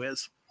value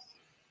is.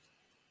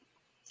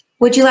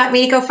 Would you like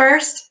me to go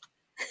first?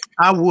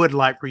 I would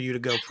like for you to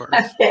go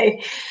first.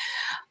 Okay.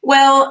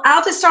 Well,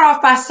 I'll just start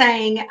off by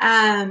saying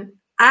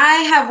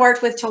I have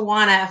worked with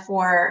Tawana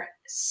for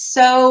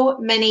so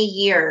many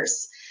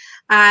years.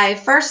 I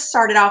first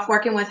started off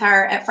working with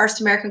her at First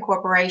American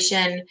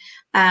Corporation.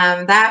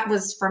 That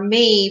was for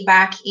me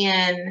back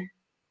in,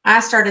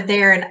 I started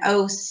there in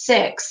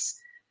 2006.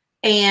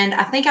 And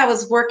I think I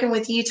was working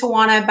with you,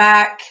 Tawana,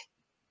 back,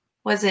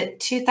 was it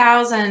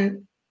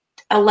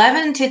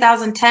 2011,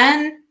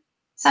 2010?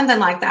 Something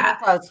like that.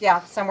 Close,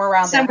 yeah, somewhere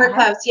around there. Somewhere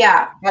close,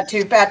 yeah. About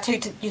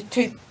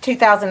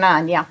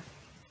 2009, yeah.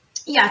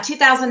 Yeah,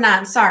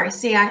 2009. Sorry,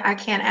 see, I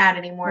can't add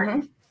anymore.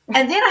 Mm-hmm.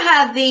 And then I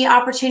had the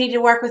opportunity to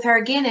work with her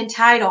again in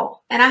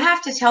title. And I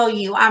have to tell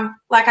you, I'm,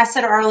 like I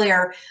said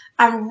earlier,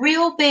 I'm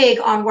real big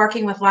on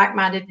working with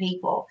like-minded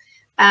people,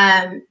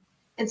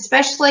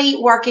 especially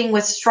working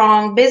with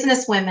strong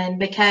business women,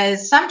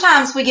 because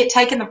sometimes we get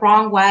taken the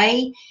wrong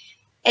way.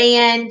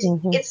 And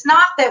it's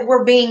not that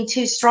we're being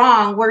too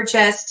strong. We're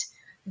just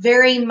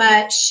very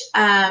much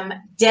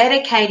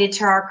dedicated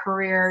to our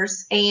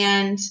careers.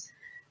 And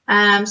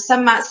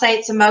some might say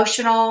it's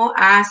emotional.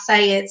 I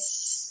say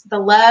it's the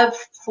love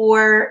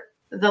for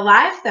the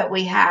life that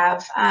we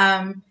have.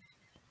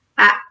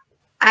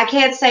 I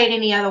can't say it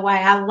any other way.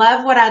 I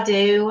love what I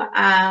do.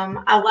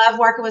 I love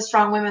working with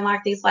strong women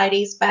like these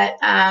ladies, but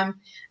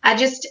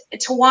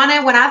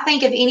Tawana, when I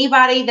think of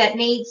anybody that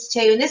needs to,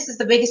 and this is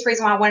the biggest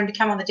reason why I wanted to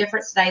come on The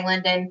Difference today,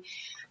 Lyndon,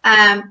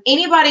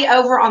 anybody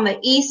over on the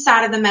east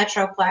side of the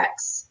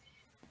Metroplex,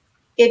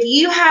 if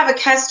you have a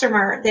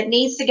customer that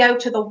needs to go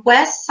to the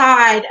west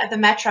side of the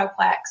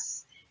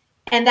Metroplex,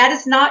 and that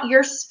is not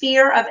your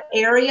sphere of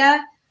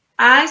area,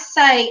 I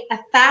say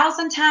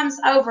 1,000 times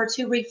over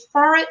to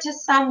refer it to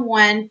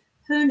someone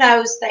who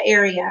knows the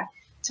area.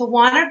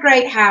 Tawana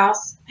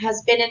Greathouse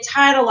has been in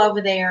title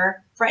over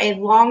there for a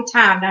long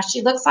time. Now,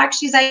 she looks like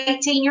she's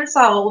 18 years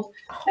old,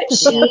 but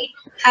she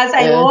has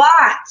a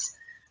lot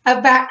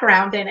of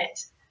background in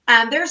it.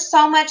 There's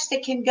so much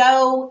that can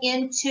go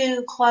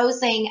into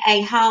closing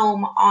a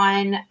home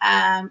on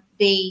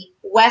the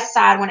west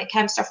side when it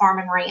comes to farm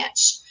and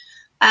ranch.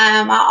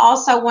 I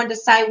also wanted to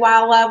say,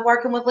 while I love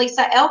working with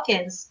Lisa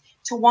Elkins,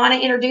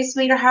 Tawana introduced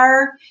me to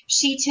her.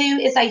 She too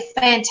is a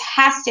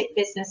fantastic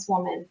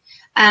businesswoman.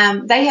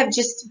 They have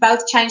just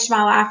both changed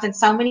my life in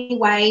so many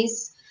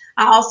ways.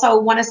 I also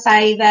want to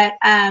say that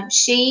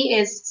she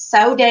is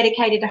so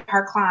dedicated to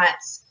her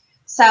clients.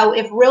 So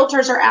if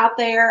realtors are out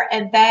there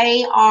and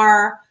they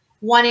are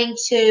wanting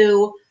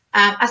to,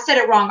 I said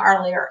it wrong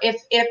earlier.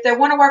 If they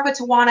want to work with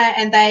Tawana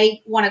and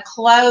they want to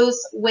close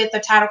with a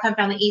title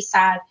company on the east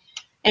side,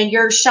 and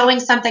you're showing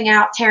something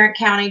out, Tarrant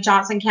County,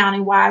 Johnson County,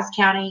 Wise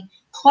County,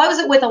 close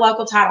it with a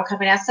local title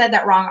company. I said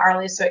that wrong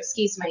earlier, so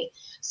excuse me.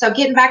 So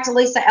getting back to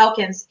Lisa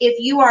Elkins, if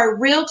you are a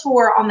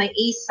realtor on the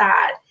east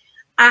side,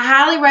 I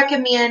highly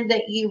recommend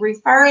that you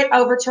refer it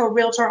over to a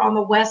realtor on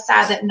the west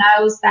side that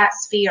knows that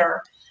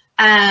sphere.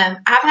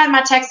 I've had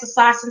my Texas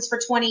license for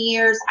 20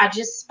 years. I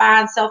just buy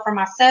and sell for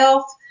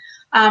myself,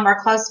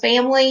 or close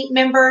family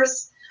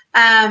members.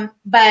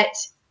 But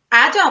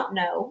I don't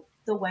know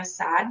the west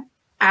side.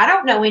 I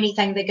don't know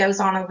anything that goes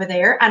on over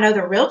there. I know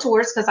the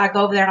realtors because I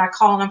go over there and I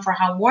call them for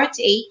home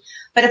warranty.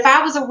 But if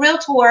I was a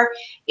realtor,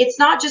 it's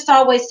not just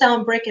always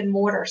selling brick and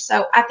mortar.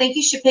 So I think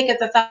you should pick up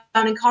the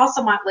phone and call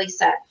someone like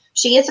Lisa.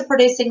 She is a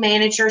producing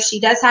manager. She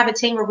does have a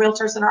team of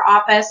realtors in her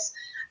office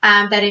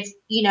that if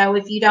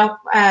you don't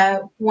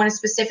want to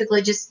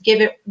specifically just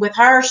give it with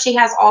her, she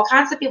has all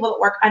kinds of people that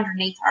work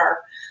underneath her.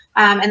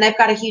 And they've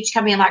got a huge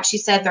company. And like she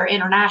said, they're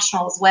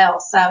international as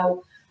well.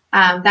 So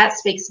that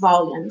speaks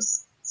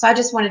volumes. So I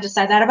just wanted to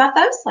say that about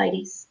those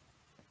ladies.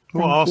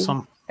 Well,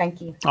 awesome. Thank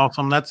you.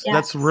 Awesome. That's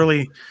a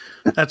really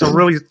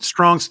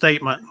strong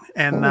statement.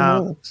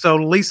 And so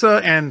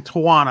Lisa and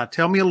Tawana,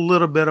 tell me a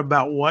little bit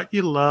about what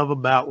you love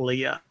about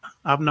Leah.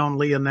 I've known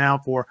Leah now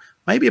for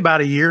maybe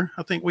about a year.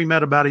 I think we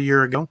met about a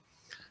year ago.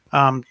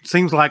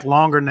 Seems like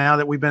longer now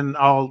that we've been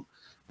all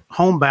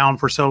homebound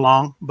for so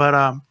long.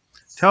 But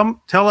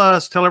tell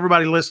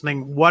everybody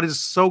listening what is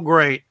so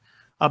great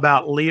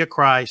about Lea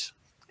Fray-Khreish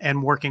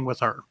and working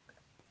with her.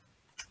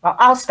 Well,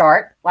 I'll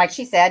start. Like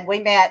she said, we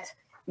met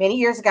many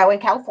years ago in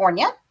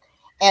California,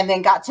 and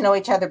then got to know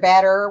each other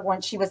better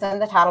when she was in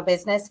the title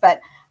business.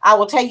 But I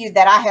will tell you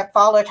that I have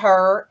followed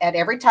her at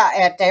every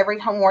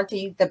home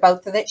warranty, the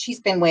both that she's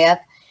been with.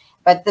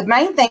 But the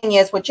main thing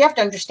is, what you have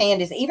to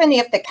understand is, even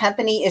if the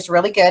company is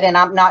really good, and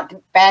I'm not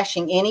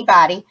bashing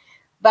anybody,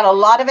 but a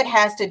lot of it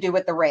has to do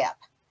with the rep,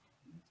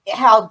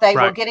 how they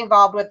will get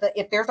involved with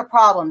if there's a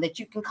problem that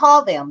you can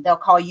call them, they'll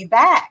call you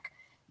back.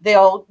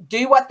 They'll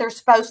do what they're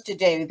supposed to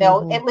do.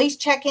 They'll at least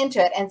check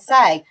into it and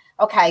say,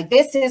 okay,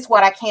 this is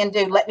what I can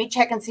do. Let me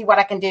check and see what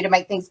I can do to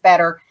make things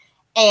better,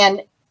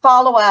 and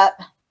follow up,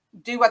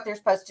 do what they're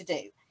supposed to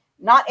do.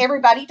 Not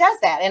everybody does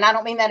that. And I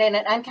don't mean that in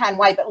an unkind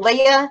way, but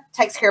Lea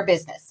takes care of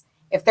business.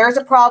 If there's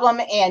a problem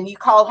and you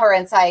call her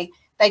and say,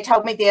 they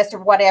told me this or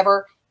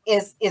whatever,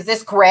 is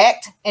this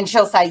correct? And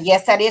she'll say,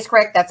 yes, that is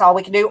correct. That's all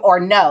we can do. Or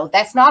no,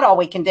 that's not all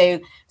we can do.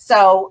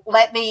 So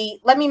let me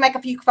make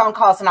a few phone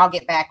calls and I'll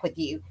get back with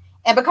you.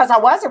 And because I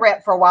was a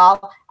rep for a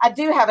while, I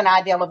do have an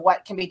idea of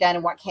what can be done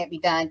and what can't be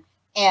done.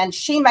 And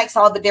she makes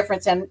all the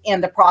difference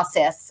in the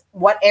process,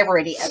 whatever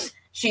it is.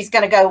 She's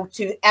going to go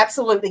to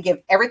absolutely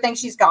give everything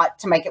she's got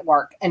to make it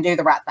work and do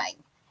the right thing.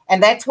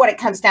 And that's what it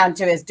comes down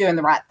to, is doing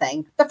the right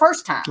thing the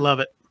first time.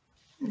 Love it.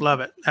 Love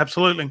it.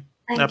 Absolutely.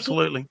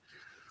 Absolutely.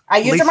 I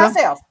use it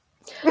myself.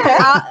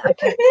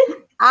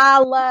 I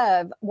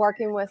love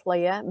working with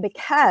Lea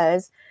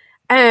because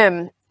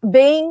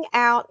being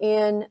out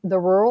in the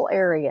rural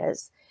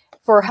areas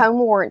for home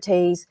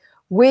warranties,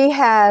 they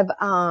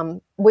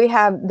don't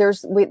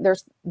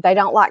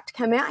like to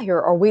come out here,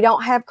 or we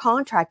don't have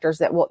contractors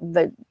that will,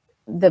 the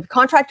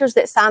contractors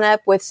that sign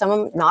up with some of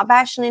them, not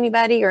bashing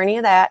anybody or any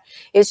of that.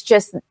 It's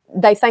just,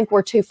 they think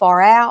we're too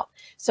far out.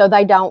 So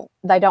they don't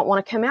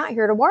want to come out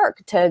here to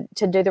work, to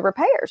do the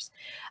repairs.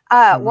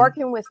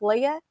 Working with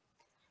Lea,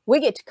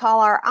 we get to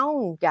call our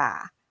own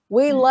guy.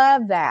 We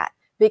love that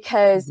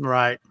because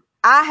I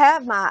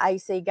have my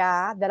AC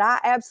guy that I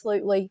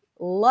absolutely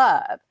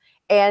love.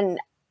 And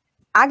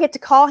I get to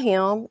call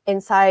him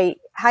and say,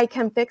 hey,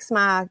 come fix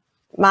my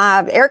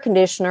air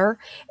conditioner.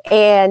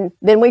 And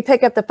then we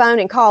pick up the phone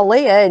and call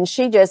Lea, and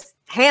she just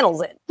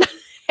handles it.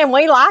 And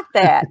we like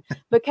that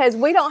because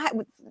we don't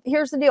have,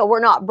 here's the deal. We're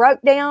not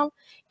broke down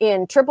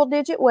in triple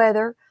digit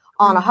weather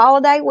on a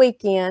holiday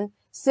weekend,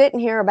 sitting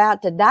here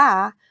about to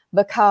die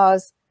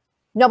because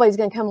nobody's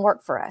going to come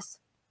work for us.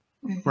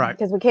 Right.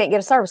 Because we can't get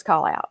a service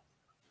call out.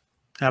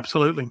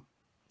 Absolutely.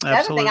 The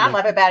other thing I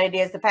love about it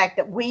is the fact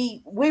that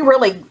we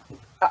really,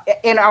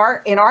 in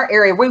our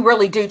area, we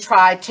really do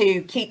try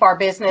to keep our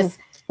business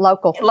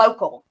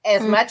local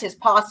as much as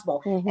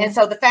possible. And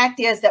so the fact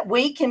is that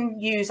we can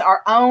use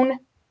our own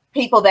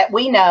people that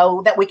we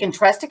know, that we can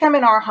trust to come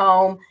in our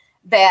home,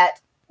 that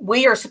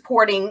we are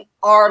supporting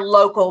our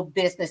local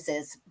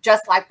businesses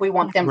just like we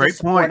want them to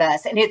support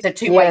us. And it's a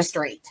two-way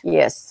street.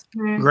 Yes.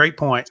 Great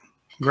point.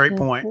 Great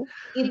point.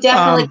 You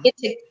definitely get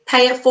to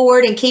pay it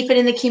forward and keep it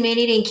in the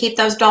community and keep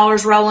those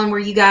dollars rolling where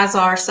you guys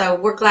are. So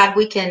we're glad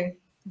we can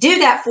do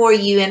that for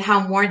you in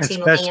home warranty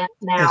land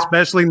now.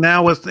 Especially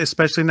now with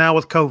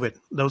COVID.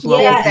 Those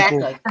local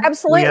people.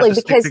 Absolutely.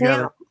 Because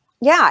now,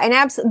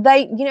 and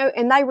they,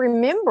 and they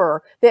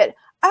remember that,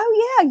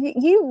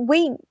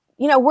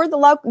 we're the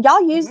local,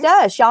 y'all used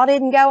us, y'all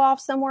didn't go off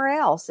somewhere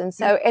else. And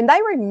so, and they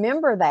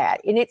remember that,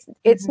 and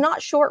it's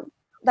not short.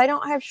 They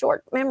don't have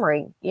short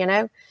memory,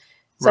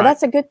 so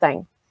that's a good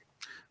thing.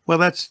 Well,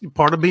 that's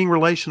part of being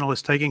relational,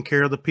 is taking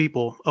care of the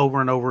people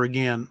over and over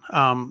again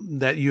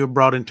that you have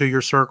brought into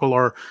your circle,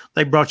 or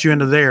they brought you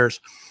into theirs.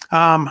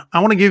 I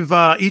want to give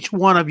each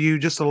one of you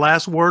just a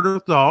last word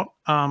of thought.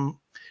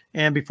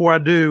 And before I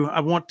do, I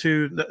want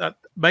to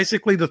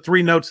basically the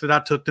three notes that I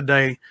took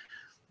today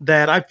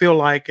that I feel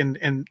like,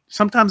 and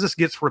sometimes this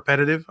gets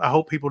repetitive. I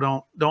hope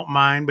people don't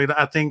mind, but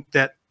I think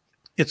that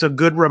it's a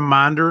good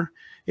reminder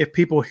if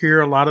people hear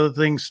a lot of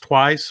the things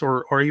twice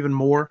or even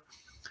more.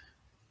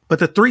 But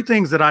the three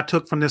things that I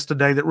took from this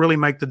today that really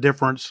make the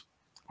difference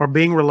are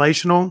being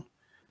relational,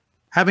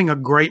 having a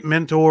great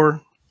mentor,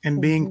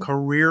 and being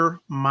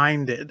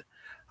career-minded.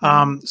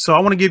 So I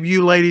want to give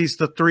you ladies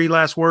the three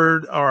last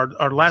word,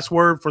 or last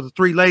word for the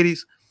three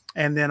ladies,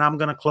 and then I'm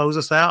going to close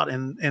us out.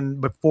 And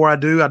before I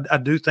do, I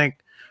do think,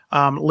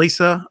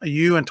 Lisa,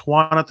 you and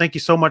Tawana, thank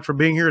you so much for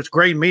being here. It's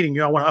great meeting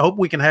you. I hope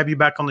we can have you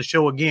back on the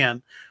show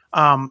again.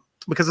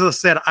 Because as I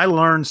said, I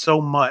learn so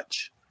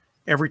much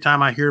every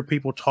time I hear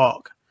people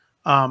talk.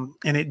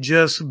 And it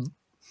just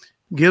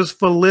gives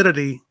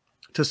validity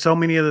to so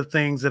many of the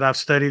things that I've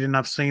studied and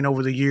I've seen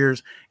over the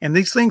years. And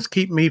these things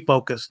keep me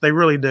focused. They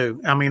really do.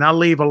 I mean, I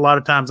leave a lot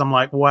of times, I'm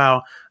like,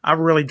 wow, I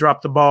really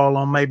dropped the ball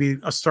on maybe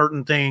a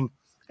certain thing.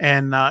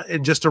 And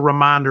just a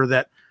reminder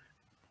that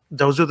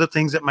those are the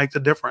things that make the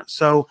difference.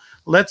 So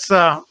let's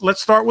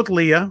start with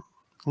Lea.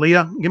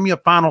 Lea, give me a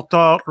final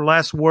thought or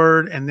last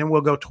word, and then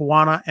we'll go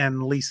Tawana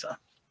and Lisa.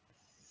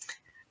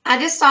 I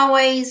just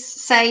always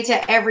say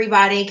to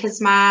everybody,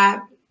 because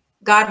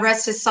God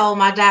rest his soul,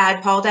 my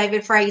dad, Paul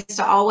David Frey, used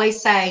to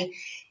always say,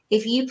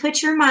 if you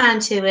put your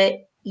mind to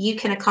it, you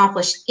can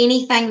accomplish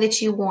anything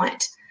that you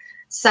want.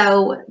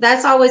 So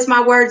that's always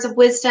my words of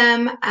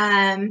wisdom.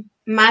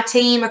 my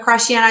team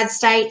across the United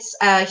States,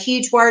 a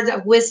huge word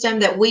of wisdom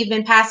that we've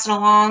been passing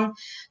along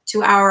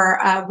to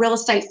our real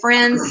estate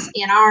friends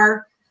in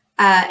our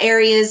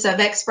areas of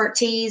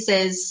expertise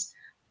is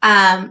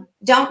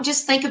don't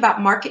just think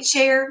about market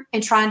share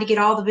and trying to get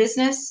all the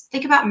business.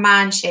 Think about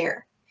mind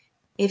share.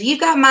 If you've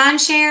got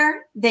mind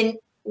share, then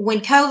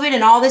when COVID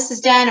and all this is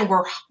done and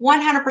we're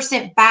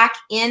 100% back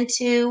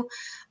into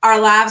our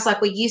lives like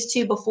we used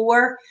to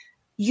before,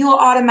 you'll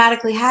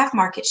automatically have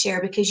market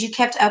share because you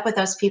kept up with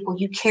those people.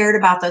 You cared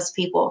about those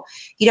people.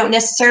 You don't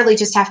necessarily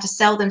just have to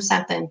sell them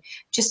something.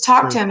 Just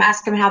talk to them,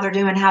 ask them how they're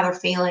doing, how they're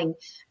feeling.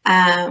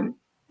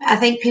 I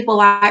think people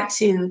like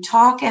to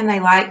talk and they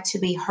like to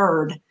be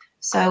heard.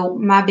 So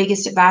my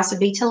biggest advice would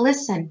be to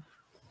listen.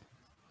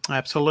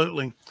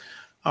 Absolutely.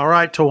 All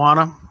right,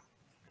 Tawana.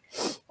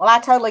 Well, I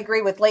totally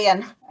agree with Lea.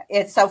 And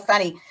it's so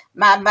funny.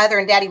 My mother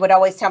and daddy would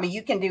always tell me,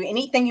 you can do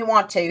anything you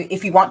want to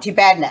if you want to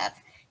bad enough.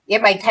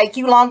 It may take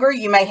you longer.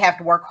 You may have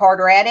to work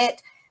harder at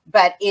it,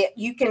 but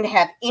you can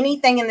have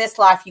anything in this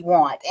life you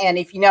want. And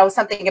if you know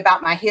something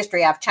about my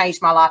history, I've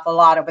changed my life a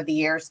lot over the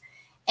years.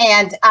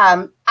 And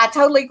I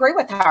totally agree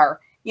with her.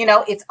 You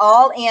know, it's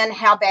all in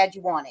how bad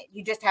you want it.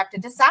 You just have to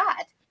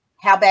decide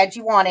how bad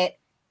you want it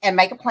and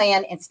make a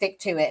plan and stick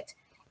to it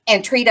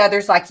and treat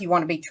others like you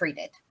want to be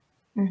treated.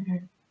 Mm-hmm.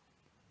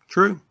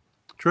 True.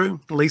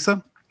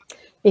 Lisa?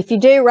 If you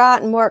do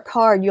right and work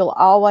hard, you'll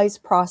always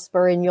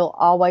prosper and you'll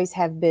always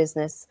have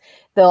business.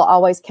 They'll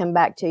always come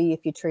back to you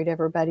if you treat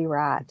everybody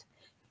right.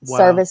 Wow.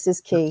 Service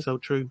is key. That's so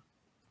true.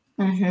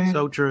 Mm-hmm.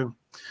 So true.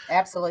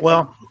 Absolutely.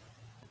 Well,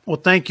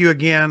 thank you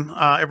again,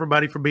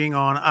 everybody, for being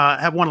on. I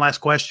have one last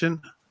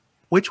question.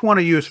 Which one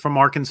of you is from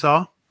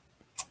Arkansas?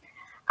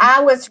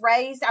 I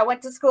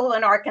went to school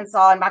in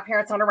Arkansas and my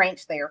parents owned a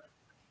ranch there.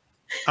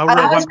 Oh,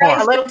 really? I was raised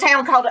in a little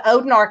town called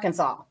Odin,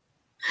 Arkansas.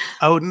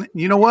 Odin.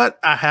 You know what?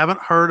 I haven't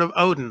heard of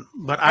Odin,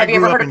 but I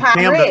grew up in Pine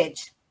Camden.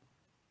 Ridge?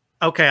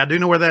 Okay, I do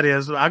know where that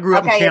is. I grew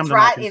up in Camden, it's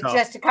right. Arkansas. It's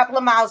just a couple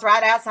of miles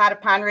right outside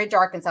of Pine Ridge,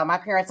 Arkansas. My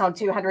parents own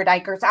 200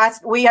 acres.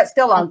 We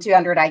still own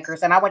 200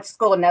 acres, and I went to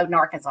school in Odin,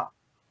 Arkansas.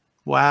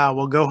 Wow.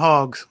 Well, go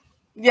Hogs.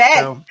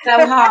 Yeah.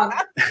 Go Hogs.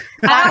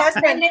 My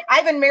husband,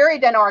 I've been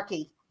married an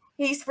Arkie.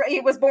 He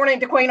was born in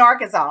DeQueen,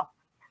 Arkansas.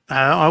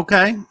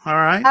 Okay. All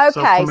right.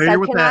 Okay. So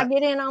with can that. I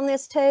get in on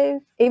this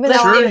too? Even though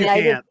Sure, I'm you a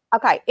native. can.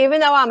 Okay. Even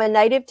though I'm a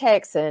native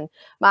Texan,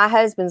 my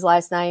husband's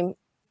last name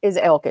is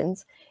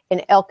Elkins,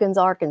 and Elkins,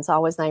 Arkansas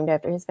was named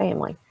after his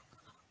family.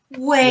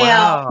 Well,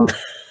 Wow.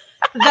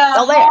 the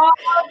hog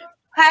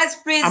has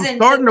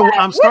risen.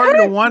 I'm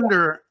starting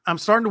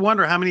to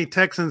wonder how many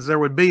Texans there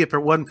would be if it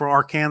wasn't for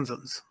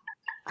Arkansans,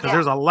 because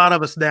there's a lot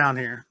of us down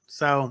here.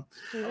 So,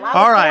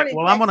 all right.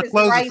 Well, I'm going to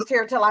close. Raised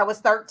here till I was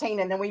 13,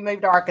 and then we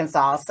moved to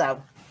Arkansas.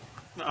 So,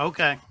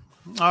 okay.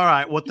 All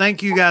right. Well,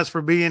 thank you guys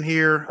for being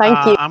here.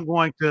 Thank you. I'm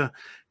going to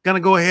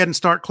go ahead and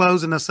start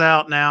closing this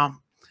out now.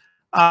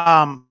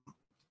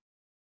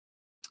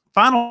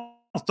 Final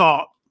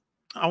thought.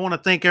 I want to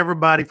thank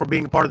everybody for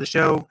being a part of the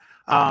show.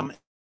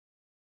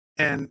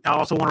 And I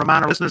also want to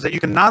remind our listeners that you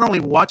can not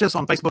only watch us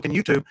on Facebook and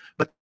YouTube,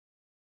 but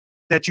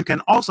that you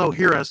can also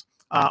hear us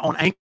on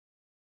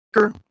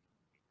Anchor,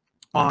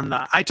 on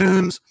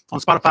iTunes, on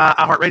Spotify,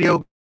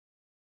 iHeartRadio,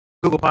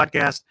 Google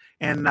Podcast.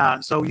 And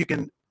so you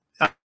can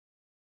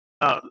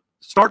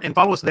start and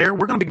follow us there.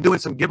 We're going to be doing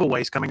some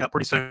giveaways coming up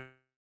pretty soon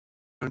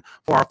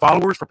for our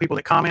followers, for people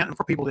that comment, and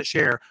for people that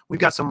share. We've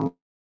got some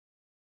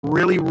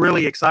really,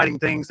 really exciting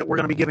things that we're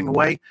going to be giving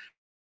away.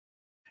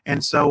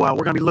 And so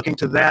we're going to be looking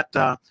to that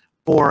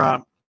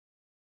for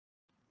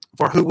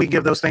who we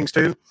give those things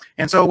to.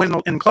 And so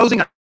in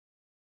closing, I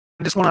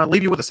just want to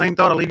leave you with the same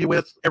thought I leave you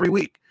with every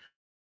week.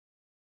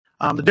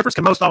 The difference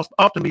can most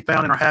often be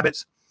found in our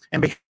habits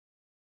and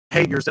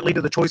behaviors that lead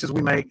to the choices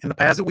we make and the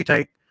paths that we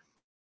take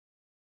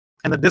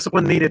and the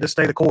discipline needed to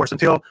stay the course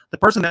until the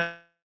person that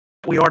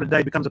we are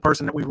today becomes a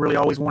person that we really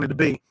always wanted to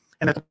be.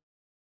 And that the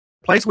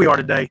place we are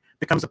today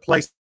becomes a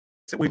place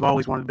that we've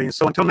always wanted to be. And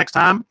so until next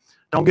time,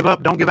 don't give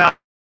up, don't give out,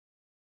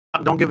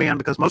 don't give in,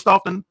 because most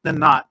often than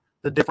not,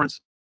 the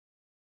difference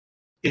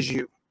is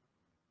you.